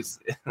 these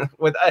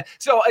with. I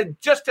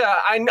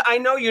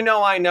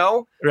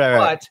know, right.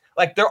 But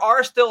like there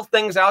are still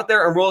things out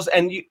there and rules,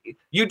 and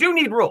you do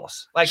need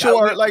rules. Like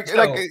sure,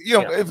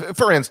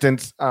 for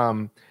instance,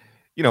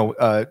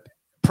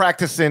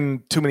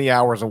 practicing too many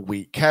hours a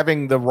week,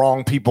 having the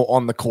wrong people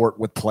on the court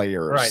with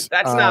players. Right.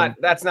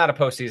 That's not a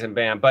postseason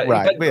ban, but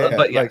right.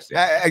 But yes.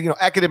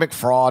 Academic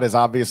fraud is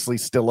obviously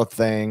still a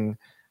thing.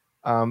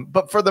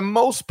 But for the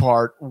most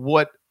part,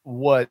 what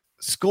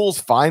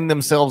schools find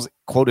themselves,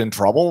 quote, in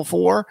trouble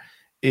for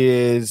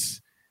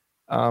is,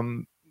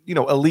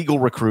 illegal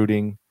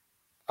recruiting,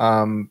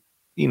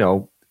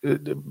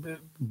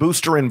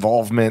 booster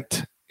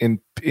involvement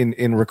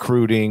in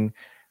recruiting,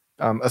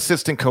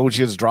 assistant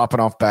coaches dropping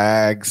off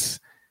bags,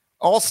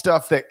 all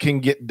stuff that can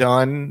get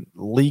done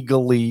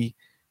legally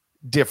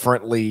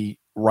differently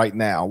right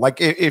now. Like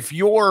if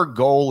your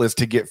goal is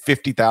to get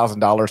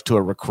 $50,000 to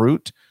a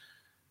recruit,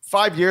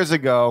 5 years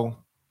ago,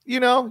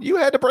 you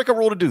had to break a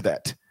rule to do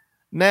that.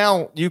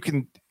 Now you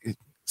can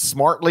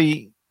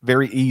smartly,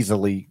 very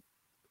easily,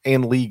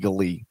 and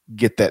legally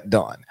get that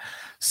done.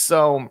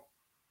 So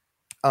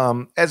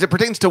as it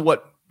pertains to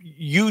what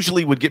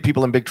usually would get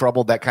people in big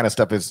trouble, that kind of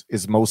stuff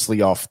is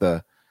mostly off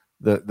the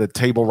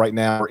table right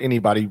now, or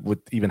anybody with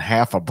even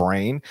half a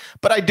brain.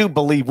 But I do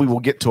believe we will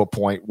get to a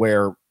point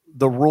where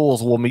the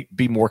rules will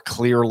be more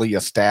clearly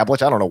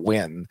established. I don't know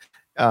when.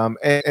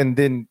 And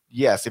then,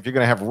 yes, if you're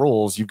going to have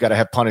rules, you've got to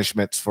have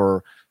punishments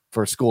for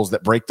schools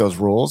that break those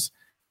rules.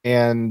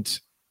 And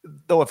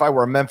though if I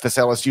were a Memphis,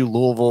 LSU,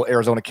 Louisville,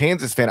 Arizona,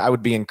 Kansas fan, I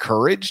would be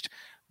encouraged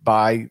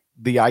by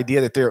the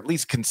idea that they're at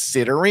least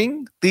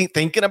considering,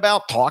 thinking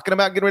about, talking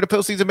about getting rid of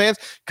postseason bans,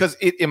 because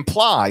it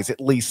implies,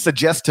 at least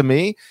suggests to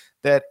me,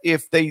 that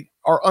if they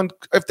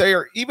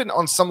are even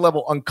on some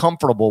level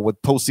uncomfortable with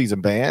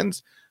postseason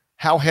bans,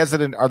 how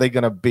hesitant are they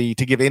going to be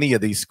to give any of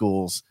these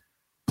schools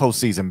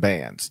postseason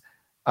bans?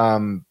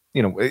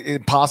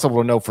 Impossible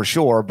to know for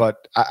sure,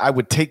 but I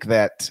would take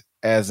that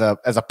as a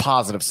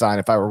positive sign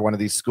if I were one of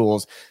these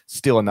schools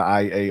still in the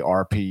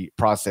IARP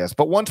process.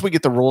 But once we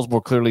get the rules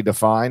more clearly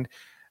defined,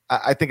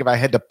 I think if I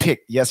had to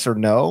pick yes or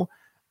no,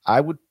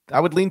 I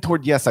would lean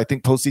toward yes. I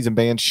think postseason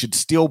bans should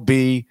still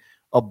be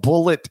a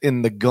bullet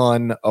in the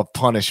gun of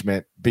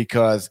punishment,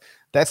 because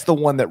that's the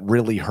one that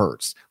really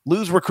hurts.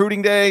 Lose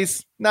recruiting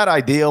days, not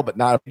ideal, but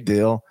not a big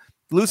deal.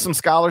 Lose some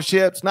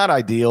scholarships, not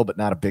ideal, but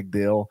not a big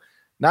deal.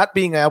 Not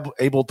being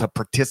able to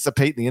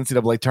participate in the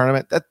NCAA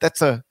tournament,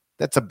 that's a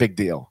big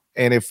deal.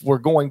 And if we're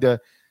going to,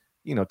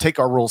 take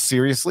our rules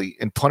seriously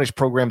and punish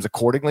programs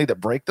accordingly that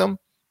break them,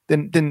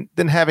 then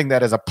having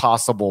that as a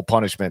possible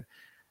punishment,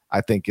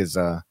 I think is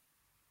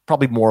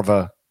probably more of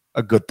a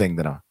good thing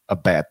than a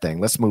bad thing.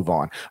 Let's move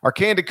on. Our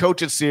Candid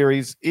Coaches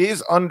series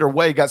is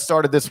underway, got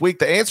started this week.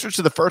 The answers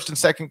to the first and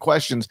second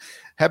questions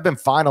have been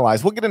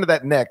finalized. We'll get into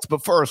that next,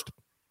 but first,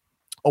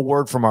 a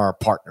word from our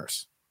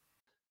partners.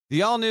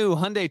 The all-new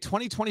Hyundai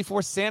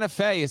 2024 Santa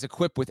Fe is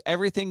equipped with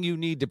everything you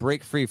need to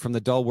break free from the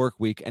dull work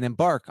week and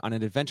embark on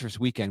an adventurous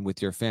weekend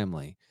with your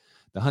family.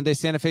 The Hyundai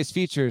Santa Fe's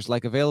features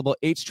like available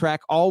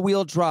H-Track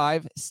all-wheel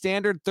drive,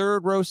 standard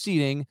third-row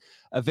seating,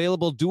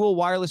 available dual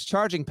wireless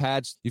charging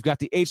pads. You've got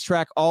the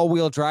H-Track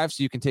all-wheel drive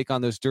so you can take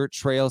on those dirt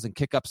trails and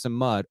kick up some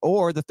mud.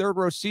 Or the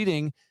third-row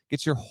seating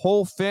gets your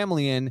whole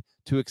family in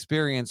to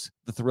experience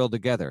the thrill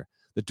together.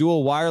 The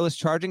dual wireless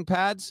charging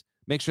pads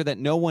make sure that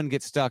no one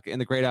gets stuck in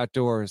the great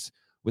outdoors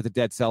with a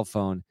dead cell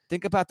phone.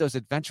 Think about those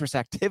adventurous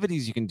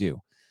activities you can do.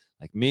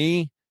 Like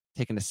me,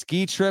 taking a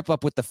ski trip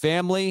up with the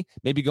family,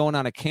 maybe going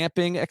on a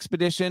camping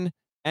expedition,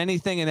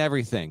 anything and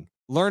everything.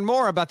 Learn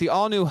more about the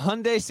all-new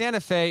Hyundai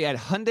Santa Fe at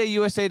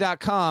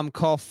HyundaiUSA.com.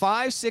 Call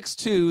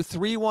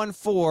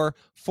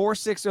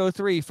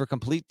 562-314-4603 for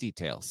complete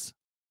details.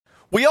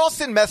 We all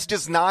send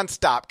messages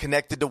nonstop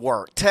connected to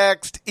work.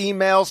 Text,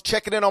 emails,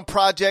 checking in on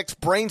projects,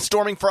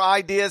 brainstorming for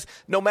ideas.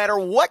 No matter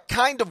what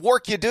kind of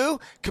work you do,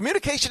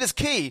 communication is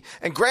key.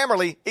 And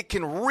Grammarly, it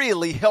can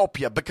really help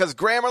you because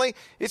Grammarly,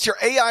 it's your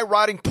AI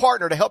writing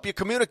partner to help you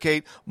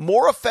communicate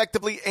more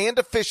effectively and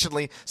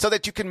efficiently so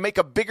that you can make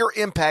a bigger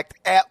impact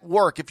at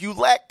work. If you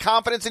lack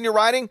confidence in your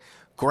writing,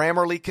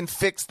 Grammarly can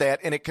fix that,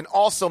 and it can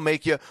also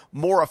make you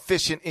more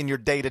efficient in your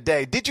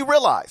day-to-day. Did you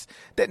realize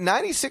that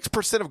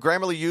 96% of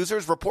Grammarly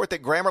users report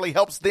that Grammarly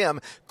helps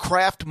them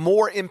craft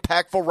more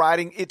impactful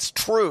writing? It's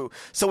true.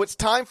 So it's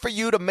time for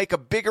you to make a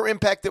bigger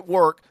impact at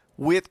work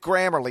with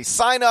Grammarly.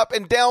 Sign up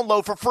and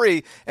download for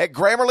free at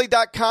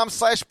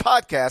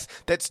Grammarly.com/podcast.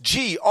 That's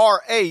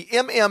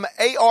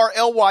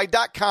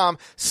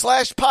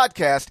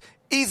Grammarly.com/podcast.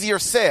 Easier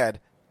said,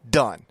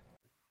 done.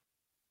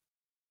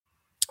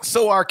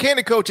 So our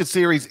Candid Coaches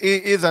series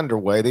is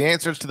underway. The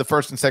answers to the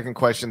first and second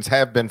questions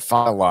have been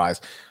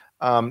finalized.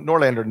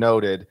 Norlander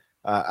noted,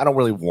 I don't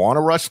really want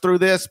to rush through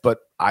this, but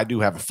I do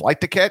have a flight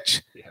to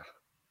catch. Yeah.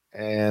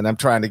 And I'm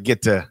trying to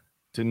get to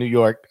New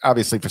York,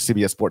 obviously for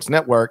CBS Sports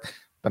Network,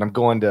 but I'm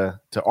going to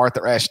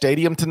Arthur Ashe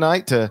Stadium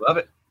tonight to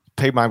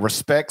pay my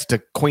respects to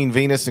Queen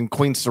Venus and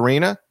Queen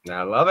Serena.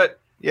 I love it.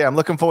 Yeah, I'm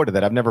looking forward to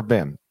that. I've never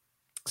been.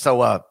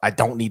 So I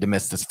don't need to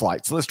miss this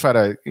flight. So let's try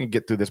to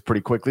get through this pretty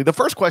quickly. The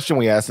first question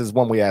we ask is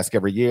one we ask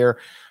every year.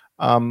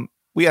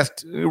 We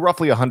asked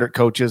roughly 100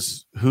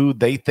 coaches who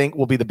they think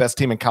will be the best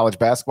team in college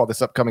basketball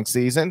this upcoming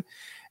season.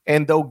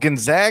 And though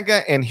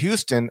Gonzaga and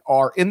Houston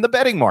are in the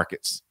betting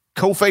markets,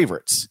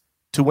 co-favorites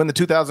to win the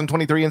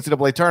 2023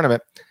 NCAA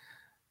tournament,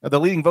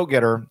 the leading vote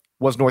getter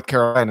was North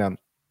Carolina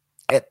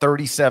at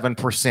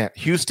 37%.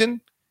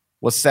 Houston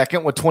was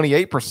second with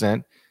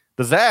 28%.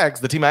 The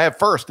Zags, the team I have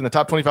first in the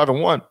top 25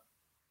 and 1,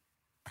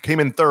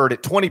 came in third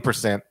at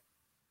 20%.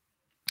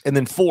 And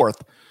then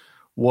fourth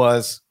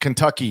was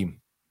Kentucky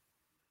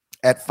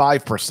at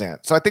 5%.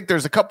 So I think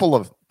there's a couple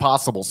of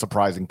possible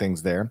surprising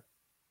things there.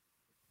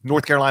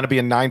 North Carolina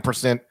being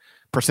 9%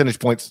 percentage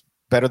points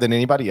better than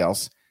anybody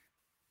else.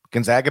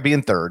 Gonzaga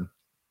being third.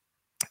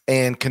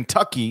 And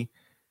Kentucky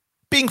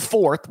being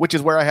fourth, which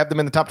is where I have them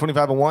in the top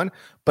 25 and 1,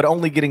 but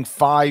only getting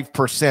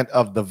 5%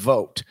 of the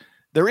vote.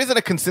 There isn't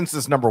a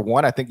consensus number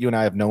one. I think you and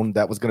I have known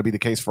that was going to be the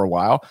case for a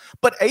while.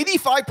 But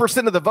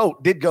 85% of the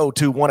vote did go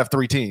to one of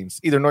three teams,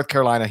 either North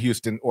Carolina,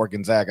 Houston, or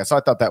Gonzaga. So I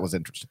thought that was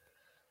interesting.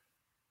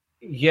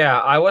 Yeah,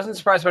 I wasn't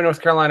surprised by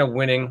North Carolina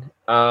winning.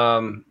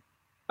 I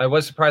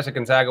was surprised that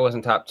Gonzaga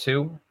wasn't top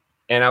two.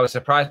 And I was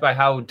surprised by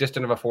how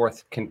distant of a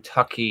fourth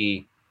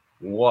Kentucky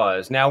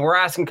was. Now, we're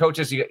asking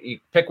coaches, you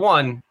pick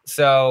one.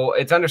 So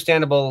it's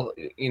understandable,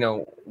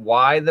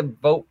 why the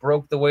vote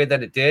broke the way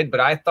that it did.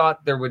 But I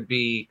thought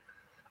the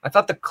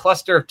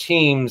cluster of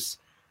teams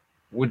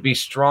would be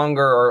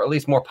stronger or at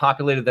least more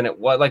populated than it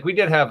was. Like we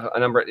did have a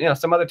number,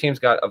 some other teams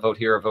got a vote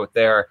here, a vote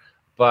there.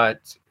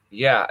 But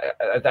yeah,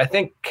 I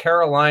think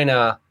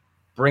Carolina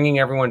bringing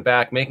everyone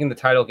back, making the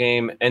title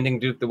game, ending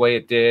Duke the way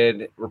it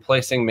did,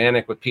 replacing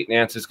Manick with Pete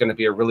Nance is going to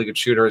be a really good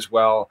shooter as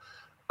well.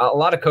 A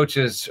lot of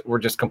coaches were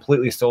just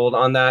completely sold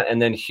on that. And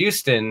then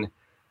Houston,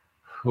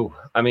 Houston,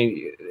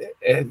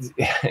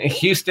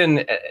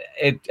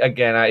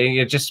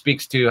 it just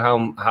speaks to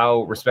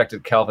how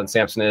respected Kelvin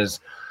Sampson is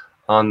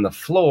on the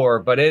floor.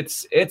 But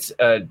it's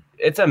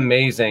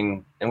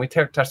amazing, and we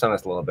touched on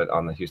this a little bit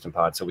on the Houston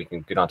pod, so we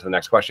can get on to the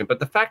next question. But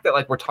the fact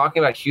that we're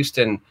talking about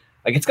Houston,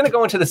 it's going to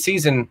go into the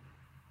season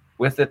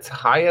with its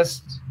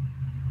highest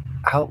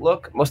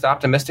outlook, most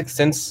optimistic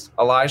since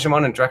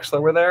Olajuwon and Drexler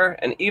were there,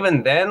 and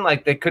even then,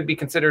 they could be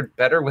considered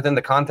better within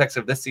the context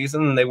of this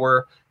season than they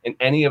were in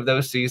any of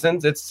those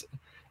seasons. It's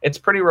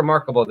pretty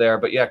remarkable there.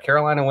 But yeah,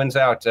 Carolina wins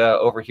out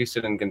over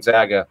Houston and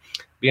Gonzaga.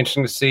 Be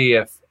interesting to see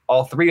if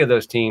all three of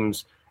those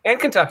teams and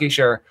Kentucky,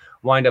 sure,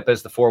 wind up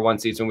as the 4-1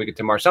 seeds when we get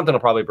to March. Something will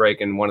probably break,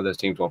 and one of those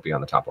teams won't be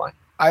on the top line.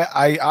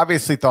 I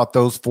obviously thought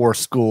those 4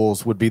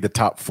 schools would be the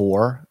top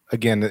 4.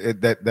 Again,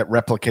 that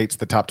replicates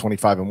the top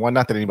 25-1.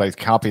 Not that anybody's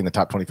copying the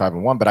top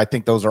 25-1, but I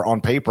think those are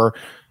on paper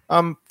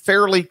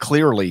fairly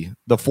clearly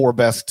the 4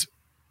 best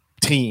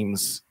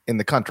teams in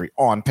the country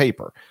on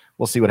paper.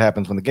 We'll see what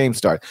happens when the game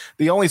starts.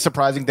 The only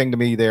surprising thing to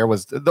me there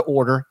was the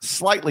order,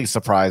 slightly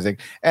surprising.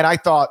 And I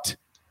thought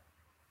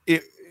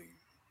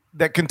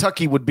that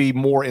Kentucky would be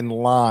more in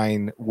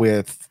line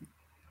with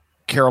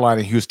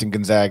Carolina, Houston,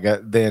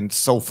 Gonzaga than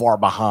so far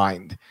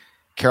behind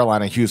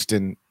Carolina,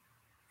 Houston,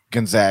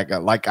 Gonzaga.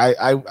 Like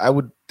I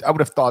would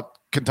have thought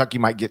Kentucky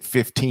might get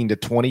 15 to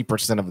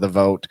 20% of the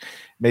vote.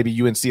 Maybe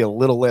UNC a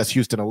little less,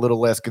 Houston a little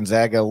less,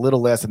 Gonzaga a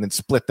little less, and then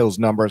split those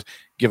numbers,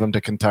 give them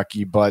to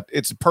Kentucky. But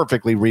it's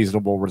perfectly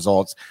reasonable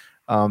results.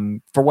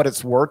 For what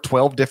it's worth,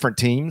 12 different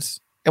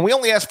teams, and we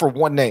only asked for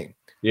one name.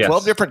 Yes.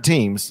 12 different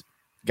teams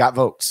got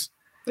votes.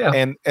 Yeah.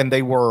 And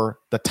they were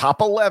the top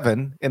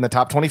 11 in the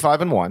top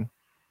 25-1,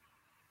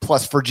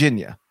 plus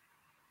Virginia.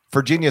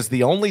 Virginia is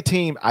the only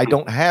team I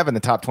don't have in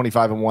the top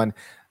 25-1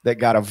 that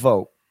got a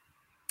vote.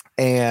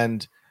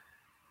 And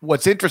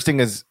what's interesting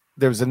is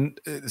there was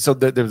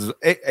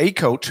a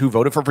coach who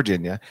voted for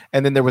Virginia,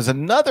 and then there was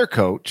another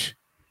coach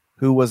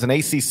who was an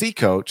ACC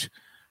coach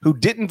who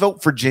didn't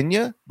vote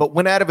Virginia, but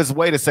went out of his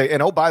way to say,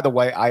 and oh, by the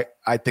way,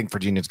 I think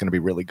Virginia is going to be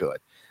really good.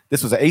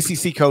 This was an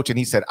ACC coach, and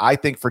he said, I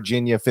think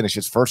Virginia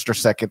finishes first or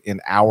second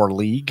in our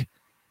league.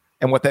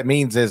 And what that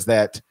means is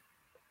that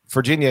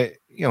Virginia,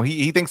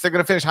 he thinks they're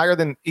going to finish higher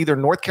than either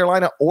North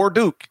Carolina or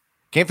Duke.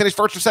 Can't finish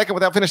first or second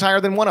without finishing higher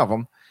than one of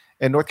them.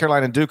 And North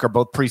Carolina and Duke are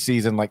both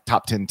preseason like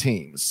top 10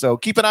 teams. So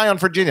keep an eye on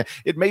Virginia.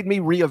 It made me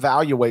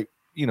reevaluate,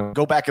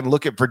 go back and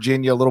look at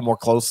Virginia a little more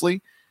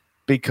closely,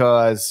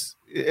 because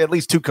at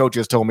least 2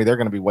 coaches told me they're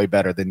going to be way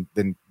better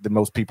than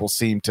most people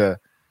seem to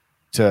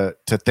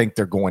think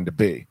they're going to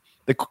be.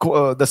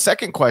 The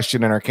second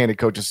question in our Candid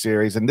Coaches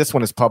series, and this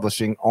one is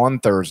publishing on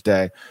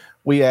Thursday,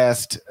 we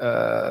asked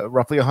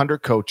roughly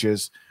 100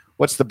 coaches,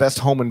 what's the best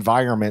home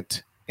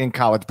environment in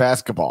college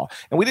basketball?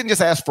 And we didn't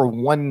just ask for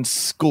one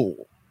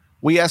school.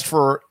 We asked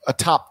for a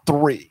top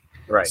 3.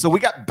 Right. So we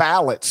got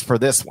ballots for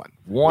this one.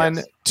 1,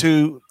 yes.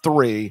 2,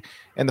 3.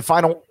 And the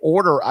final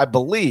order, I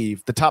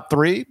believe, the top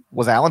 3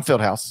 was Allen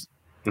Fieldhouse,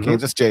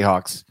 Kansas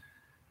Jayhawks.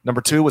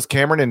 Number 2 was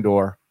Cameron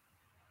Indoor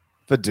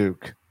for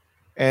Duke.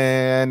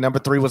 And number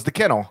 3 was the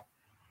Kennel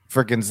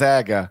for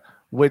Gonzaga,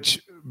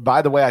 which,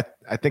 by the way,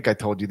 I think I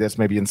told you this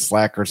maybe in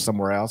Slack or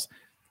somewhere else.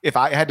 If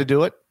I had to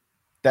do it,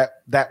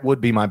 that would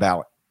be my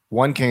ballot.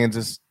 1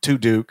 Kansas, 2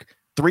 Duke,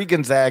 3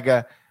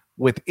 Gonzaga,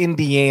 with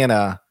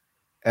Indiana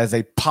as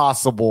a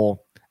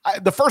possible.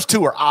 The first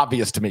 2 are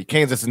obvious to me,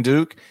 Kansas and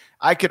Duke.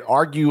 I could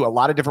argue a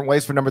lot of different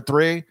ways for number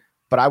 3,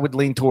 but I would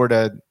lean toward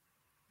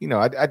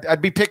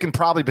I'd be picking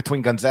probably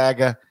between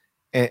Gonzaga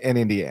and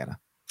Indiana.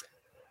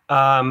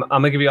 I'm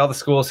gonna give you all the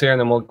schools here,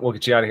 and then we'll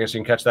get you out of here so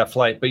you can catch that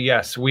flight. But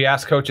yes, we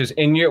asked coaches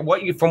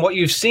from what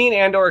you've seen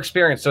and or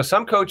experienced. So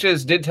some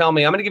coaches did tell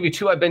me, I'm gonna give you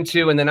 2 I've been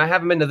to, and then I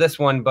haven't been to this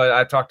one, but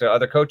I've talked to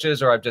other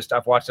coaches, or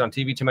I've watched it on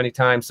TV too many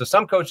times. So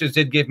some coaches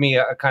did give me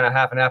a kind of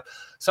half and half.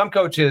 Some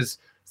coaches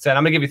said,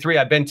 I'm gonna give you 3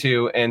 I've been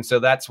to, and so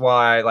that's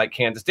why like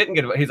Kansas didn't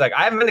get a vote. He's like,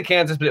 I haven't been to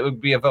Kansas, but it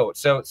would be a vote.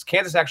 So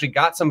Kansas actually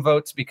got some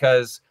votes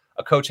because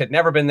a coach had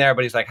never been there,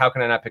 but he's like, how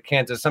can I not pick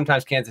Kansas?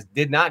 Sometimes Kansas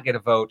did not get a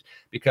vote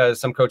because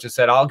some coaches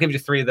said, I'll give you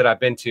 3 that I've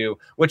been to,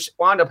 which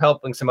wound up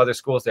helping some other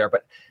schools there.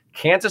 But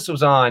Kansas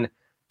was on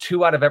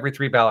 2 out of every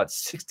 3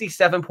 ballots,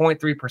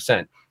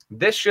 67.3%.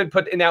 This should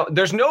put – now,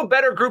 there's no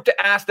better group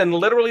to ask than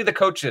literally the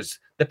coaches,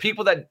 the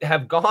people that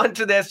have gone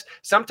to this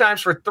sometimes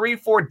for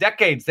 3-4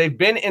 decades. They've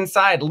been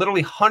inside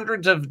literally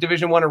hundreds of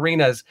Division I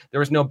arenas.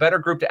 There is no better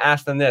group to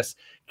ask than this.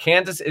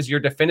 Kansas is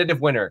your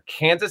definitive winner.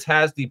 Kansas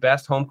has the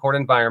best home court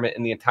environment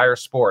in the entire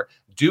sport.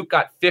 Duke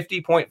got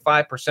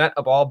 50.5%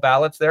 of all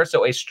ballots there,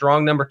 so a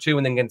strong number 2.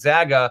 And then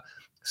Gonzaga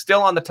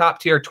still on the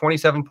top tier,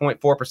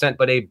 27.4%,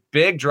 but a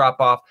big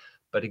drop-off.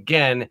 But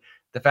again –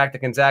 the fact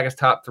that Gonzaga's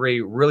top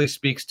 3 really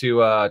speaks to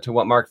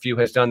what Mark Few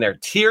has done there.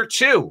 Tier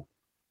 2,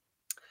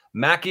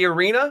 Mackey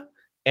Arena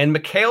and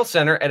McHale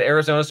Center at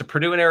Arizona. So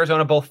Purdue and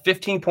Arizona, both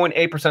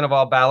 15.8% of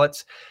all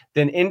ballots.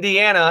 Then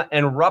Indiana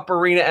and Rupp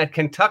Arena at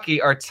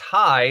Kentucky are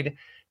tied,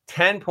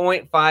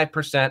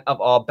 10.5% of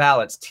all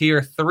ballots.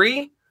 Tier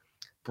 3,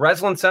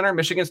 Breslin Center,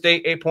 Michigan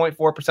State,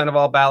 8.4% of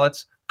all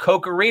ballots.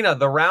 Koch Arena,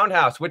 the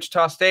Roundhouse,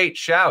 Wichita State,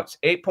 Shouts,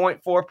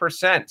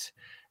 8.4%.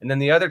 And then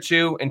the other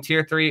 2 in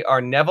Tier 3 are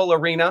Neville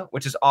Arena,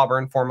 which is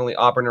Auburn, formerly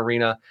Auburn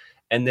Arena,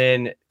 and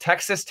then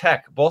Texas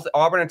Tech, both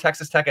Auburn and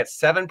Texas Tech at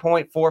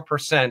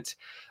 7.4%.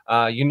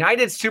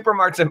 United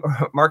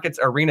Supermarkets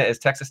Arena is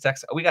Texas Tech.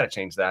 We got to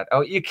change that. Oh,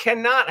 you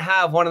cannot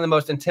have one of the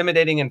most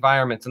intimidating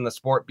environments in the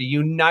sport be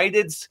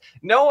United's.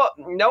 No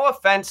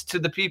offense to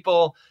the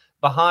people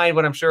behind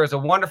what I'm sure is a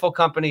wonderful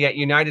company at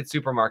United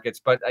Supermarkets,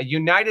 but a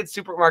United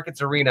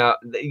Supermarkets Arena,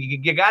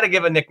 you got to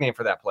give a nickname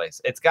for that place.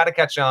 It's got to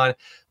catch on.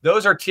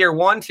 Those are Tier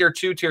 1, Tier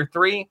 2, Tier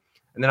 3.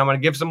 And then I'm going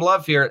to give some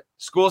love here.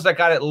 Schools that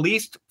got at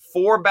least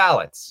 4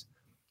 ballots.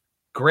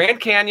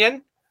 Grand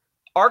Canyon,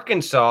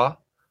 Arkansas,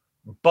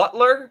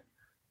 Butler,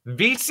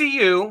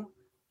 VCU,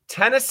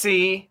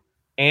 Tennessee,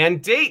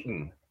 and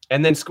Dayton.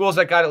 And then schools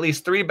that got at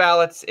least 3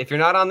 ballots. If you're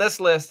not on this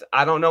list,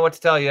 I don't know what to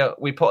tell you.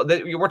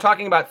 We're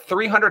talking about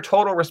 300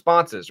 total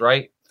responses,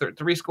 right?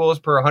 3 schools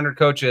per 100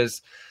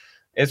 coaches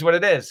is what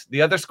it is.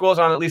 The other schools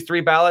on at least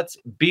 3 ballots: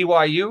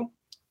 BYU,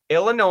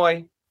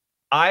 Illinois,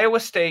 Iowa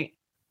State,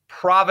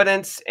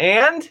 Providence,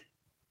 and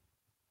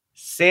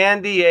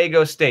San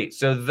Diego State.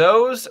 So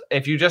those,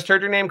 if you just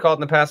heard your name called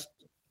in the past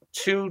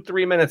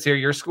 2-3 minutes here,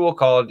 your school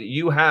called,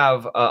 you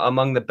have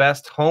among the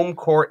best home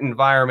court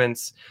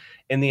environments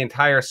in the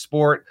entire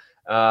sport.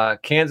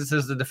 Kansas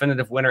is the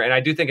definitive winner, and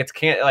I do think it's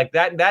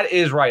that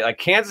is right. Like,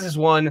 Kansas is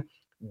 1,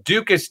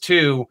 Duke is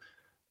 2,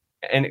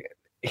 and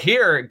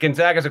here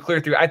Gonzaga is a clear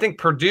 3. I think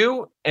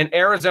Purdue and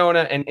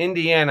Arizona and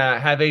Indiana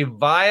have a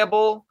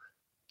viable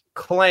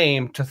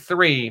claim to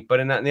 3, but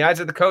in the eyes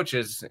of the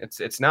coaches,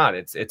 it's not.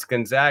 It's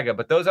Gonzaga.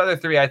 But those other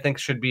 3, I think,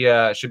 should be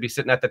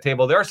sitting at the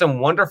table. There are some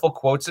wonderful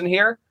quotes in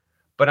here,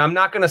 but I'm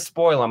not going to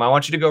spoil them. I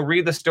want you to go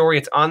read the story.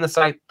 It's on the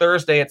site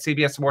Thursday at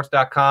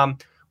cbssports.com.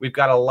 We've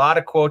got a lot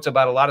of quotes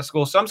about a lot of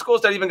schools. Some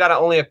schools that even got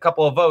only a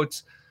couple of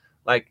votes,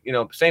 like,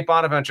 St.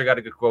 Bonaventure got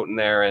a good quote in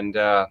there. And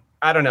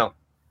I don't know.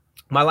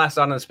 My last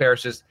thought on this,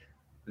 Parrish, is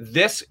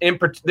this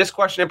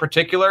question in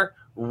particular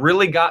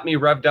really got me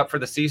revved up for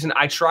the season.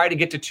 I try to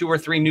get to 2 or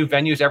 3 new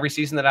venues every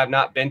season that I've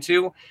not been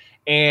to.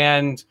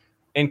 And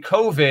in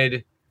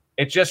COVID,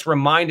 it just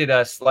reminded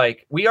us,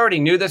 like, we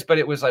already knew this, but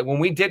it was like when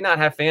we did not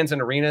have fans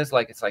in arenas,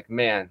 like, it's like,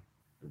 man,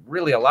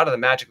 really a lot of the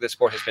magic of this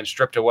sport has been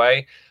stripped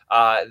away.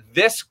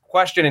 This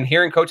question and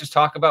hearing coaches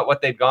talk about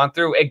what they've gone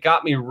through, it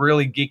got me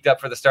really geeked up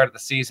for the start of the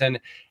season.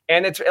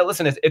 And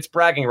it's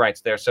bragging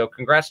rights there. So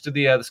congrats to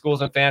the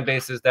schools and fan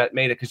bases that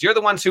made it, because you're the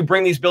ones who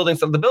bring these buildings.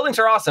 So the buildings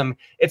are awesome.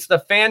 It's the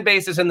fan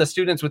bases and the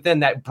students within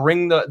that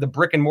bring the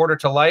brick and mortar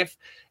to life.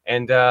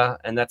 And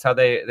that's how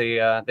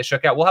they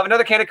shook out. We'll have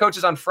another Candid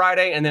Coaches on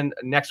Friday, and then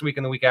next week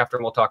and the week after,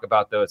 and we'll talk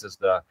about those as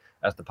the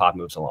pod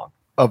moves along.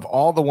 Of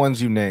all the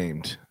ones you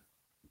named,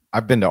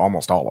 I've been to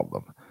almost all of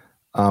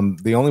them.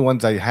 The only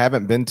ones I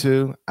haven't been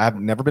to, I've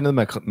never been to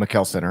the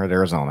McKell Center at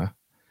Arizona.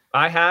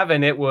 I have,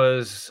 and it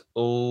was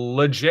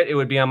legit. It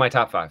would be on my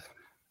top 5.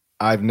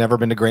 I've never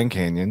been to Grand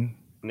Canyon.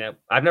 No,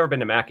 I've never been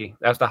to Mackey.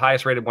 That was the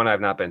highest rated one I've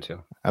not been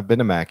to. I've been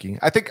to Mackey.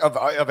 I think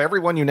of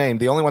everyone you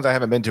named, the only ones I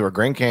haven't been to are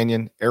Grand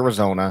Canyon,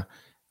 Arizona,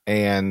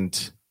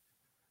 and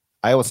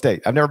Iowa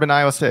State. I've never been to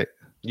Iowa State.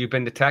 You've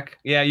been to Tech?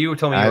 Yeah, you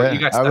told me you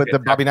got I stuck was the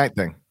at Bobby Tech. Knight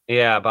thing.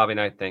 Yeah, Bobby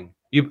Knight thing.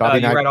 You Bobby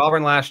Knight. were at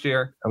Auburn last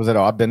year.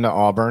 I've been to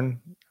Auburn.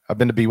 I've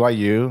been to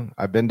BYU.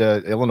 I've been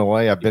to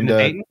Illinois. I've been to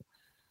Dayton?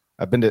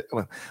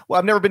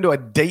 I've never been to a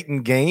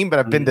Dayton game, but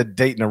I've been to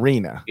Dayton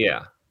Arena.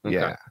 Yeah. Okay.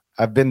 Yeah.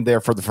 I've been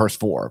there for the first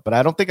 4, but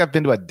I don't think I've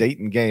been to a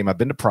Dayton game. I've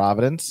been to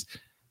Providence.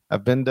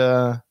 I've been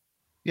to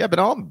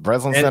all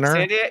Breslin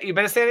Center. You've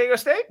been to San Diego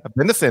State? I've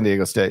been to San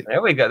Diego State.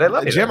 There we go. They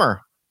love you.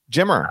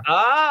 Jimmer.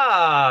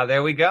 Ah,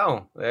 there we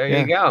go.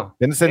 You go.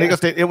 Been to San Diego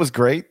State. It was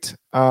great.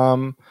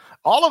 All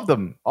of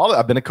them.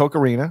 I've been to Coke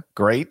Arena.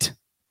 Great.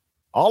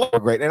 All of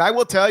them great. And I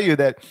will tell you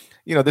that,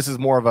 this is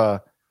more of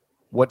a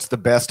what's the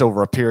best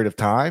over a period of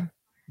time.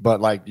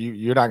 But like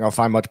you're not going to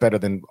find much better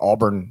than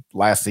Auburn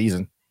last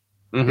season.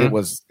 Mm-hmm. It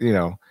was,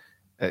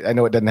 I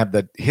know it doesn't have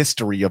the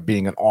history of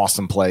being an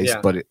awesome place,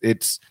 but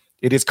it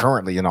is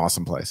currently an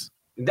awesome place.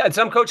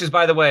 Some coaches,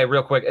 by the way,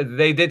 real quick,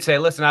 they did say,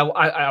 listen,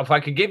 I if I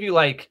could give you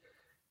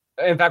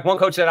in fact, one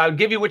coach said, I would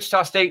give you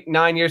Wichita State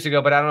 9 years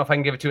ago, but I don't know if I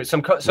can give it to it.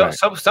 Some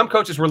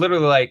coaches were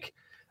literally like,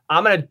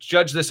 I'm going to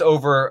judge this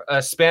over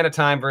a span of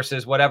time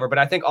versus whatever. But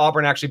I think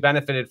Auburn actually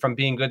benefited from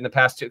being good in the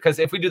past 2. Because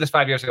if we do this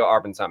 5 years ago,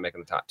 Auburn's not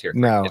making the top tier.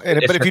 No,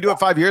 but if you do it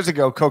 5 years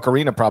ago, Coke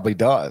Arena probably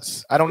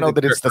does. I don't know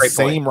that it's the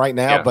same right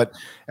now, but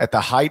at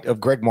the height of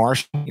Greg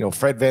Marshall,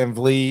 Fred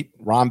VanVleet,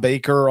 Ron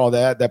Baker, all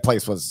that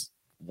place was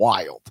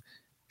wild,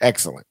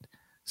 excellent.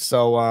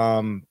 So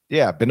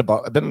been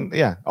all of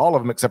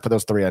them except for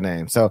those 3 I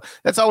named. So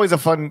that's always a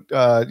fun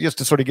just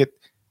to sort of get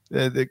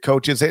the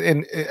coaches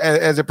and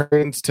as it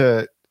pertains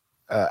to.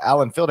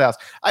 Alan Fieldhouse.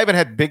 I haven't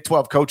had Big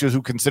 12 coaches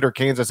who consider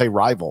Kansas a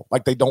rival.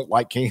 Like they don't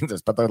like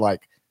Kansas, but they're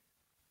like,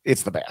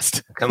 it's the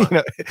best. Come on.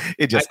 I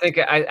think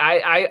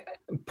I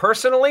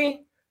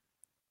personally,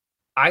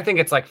 I think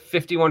it's like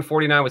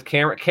 51-49 with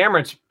Cameron.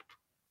 Cameron's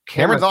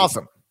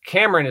awesome.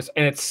 Cameron is,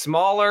 and it's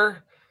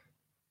smaller.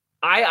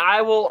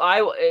 I will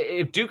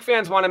if Duke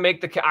fans want to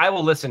make I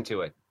will listen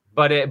to it.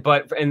 But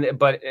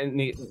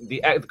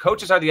the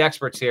coaches are the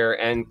experts here,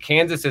 and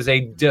Kansas is a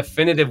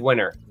definitive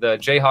winner. The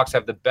Jayhawks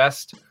have the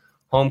best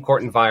home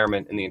court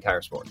environment in the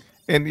entire sport.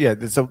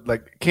 And so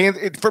like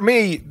Kansas, for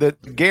me, the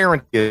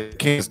guarantee is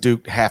Kansas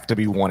Duke have to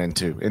be 1 and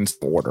 2 in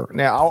some order.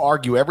 Now I'll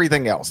argue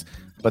everything else,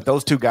 but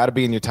those 2 got to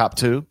be in your top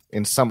 2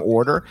 in some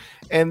order.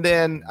 And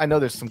then I know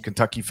there's some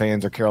Kentucky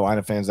fans or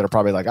Carolina fans that are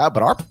probably like,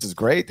 but our place is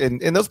great,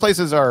 and those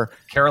places are.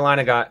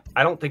 Carolina got.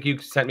 I don't think you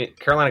sent me.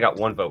 Carolina got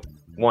 1 vote.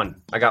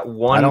 I got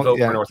 1 vote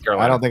for North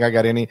Carolina. I don't think I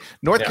got any.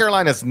 North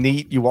Carolina's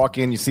neat. You walk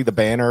in, you see the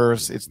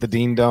banners. It's the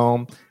Dean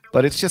Dome,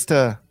 but it's just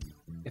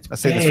It's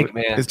big,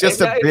 man. It's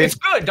just a big. It's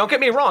good. Don't get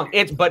me wrong.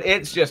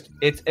 And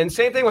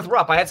same thing with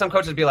Rupp. I had some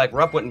coaches be like,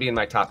 Rupp wouldn't be in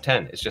my top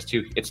 10.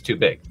 It's too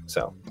big.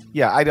 So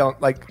yeah, I don't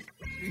like.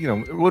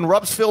 When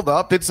Rupp's filled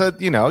up, it's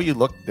you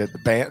look at the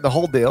band, the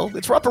whole deal.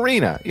 It's Rupp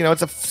Arena.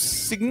 It's a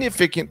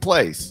significant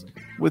place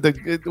with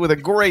a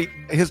great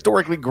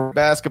historically great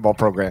basketball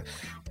program,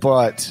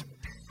 but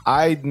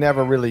I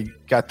never really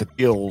got the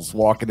feels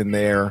walking in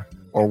there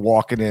or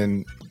walking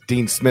in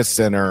Dean Smith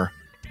Center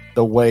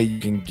the way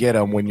you can get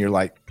them when you're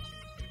like,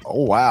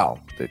 oh wow,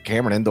 the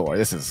Cameron Indoor,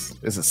 this is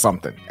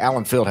something.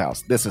 Allen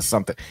Fieldhouse, this is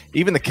something.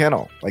 Even the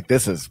Kennel, like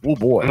this is, oh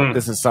boy,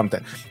 this is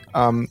something.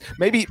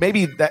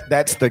 Maybe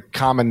that's the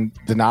common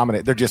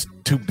denominator. They're just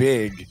too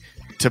big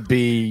to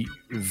be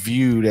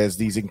viewed as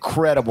these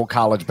incredible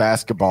college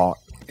basketball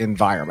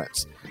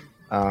environments.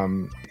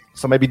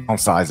 So maybe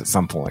downsize at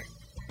some point.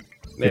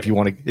 Maybe. If you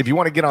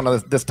want to get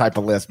on this type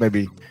of list,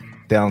 maybe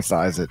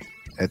downsize it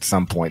at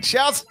some point.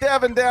 Shouts to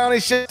Devin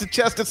Downey, shouts to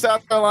Chester,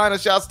 South Carolina,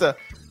 shouts to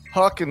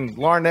Huck and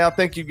Larnell.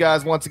 Thank you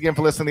guys once again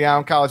for listening to the Eye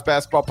on College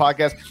Basketball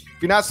Podcast.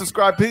 If you're not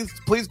subscribed,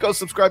 please go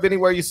subscribe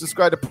anywhere you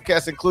subscribe to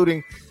podcasts,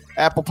 including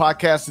Apple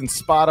Podcasts and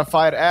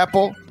Spotify. At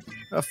Apple,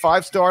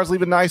 5 stars,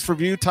 leave a nice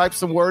review, type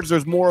some words.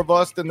 There's more of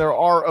us than there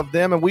are of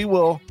them, and we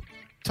will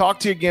talk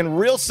to you again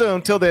real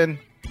soon. Till then,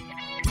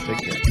 take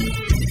care.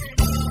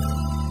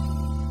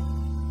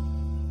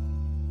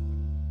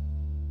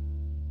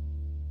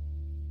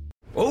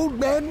 Old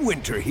Man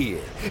Winter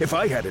here. If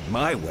I had it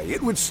my way,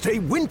 it would stay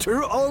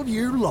winter all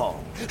year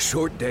long.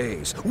 Short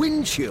days,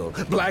 wind chill,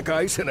 black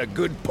ice, and a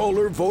good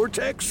polar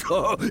vortex.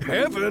 Oh,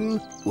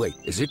 heaven. Wait,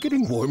 is it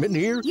getting warm in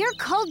here? Your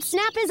cold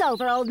snap is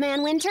over, Old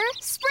Man Winter.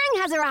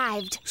 Spring has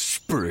arrived.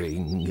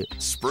 Spring.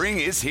 Spring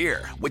is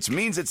here, which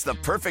means it's the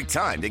perfect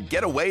time to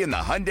get away in the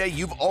Hyundai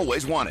you've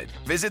always wanted.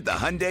 Visit the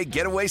Hyundai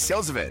Getaway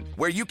Sales Event,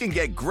 where you can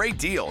get great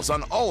deals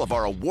on all of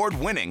our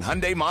award-winning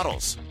Hyundai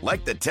models,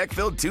 like the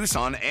tech-filled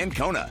Tucson and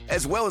Kona,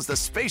 as well as the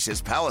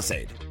spacious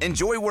Palisade.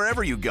 Enjoy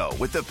wherever you go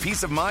with the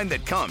peace of mind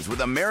that comes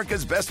with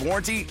America's best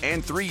warranty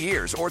and 3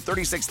 years or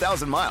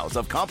 36,000 miles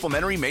of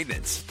complimentary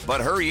maintenance. But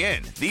hurry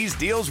in, these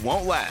deals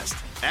won't last.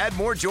 Add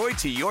more joy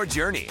to your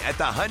journey at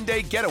the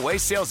Hyundai Getaway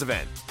Sales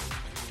Event.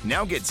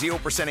 Now get 0%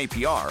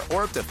 APR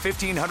or up to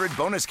 $1,500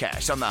 bonus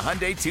cash on the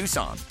Hyundai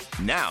Tucson.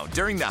 Now,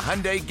 during the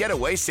Hyundai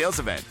Getaway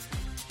Sales Event.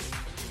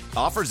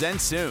 Offers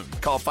end soon.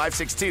 Call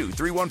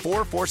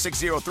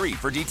 562-314-4603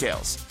 for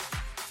details.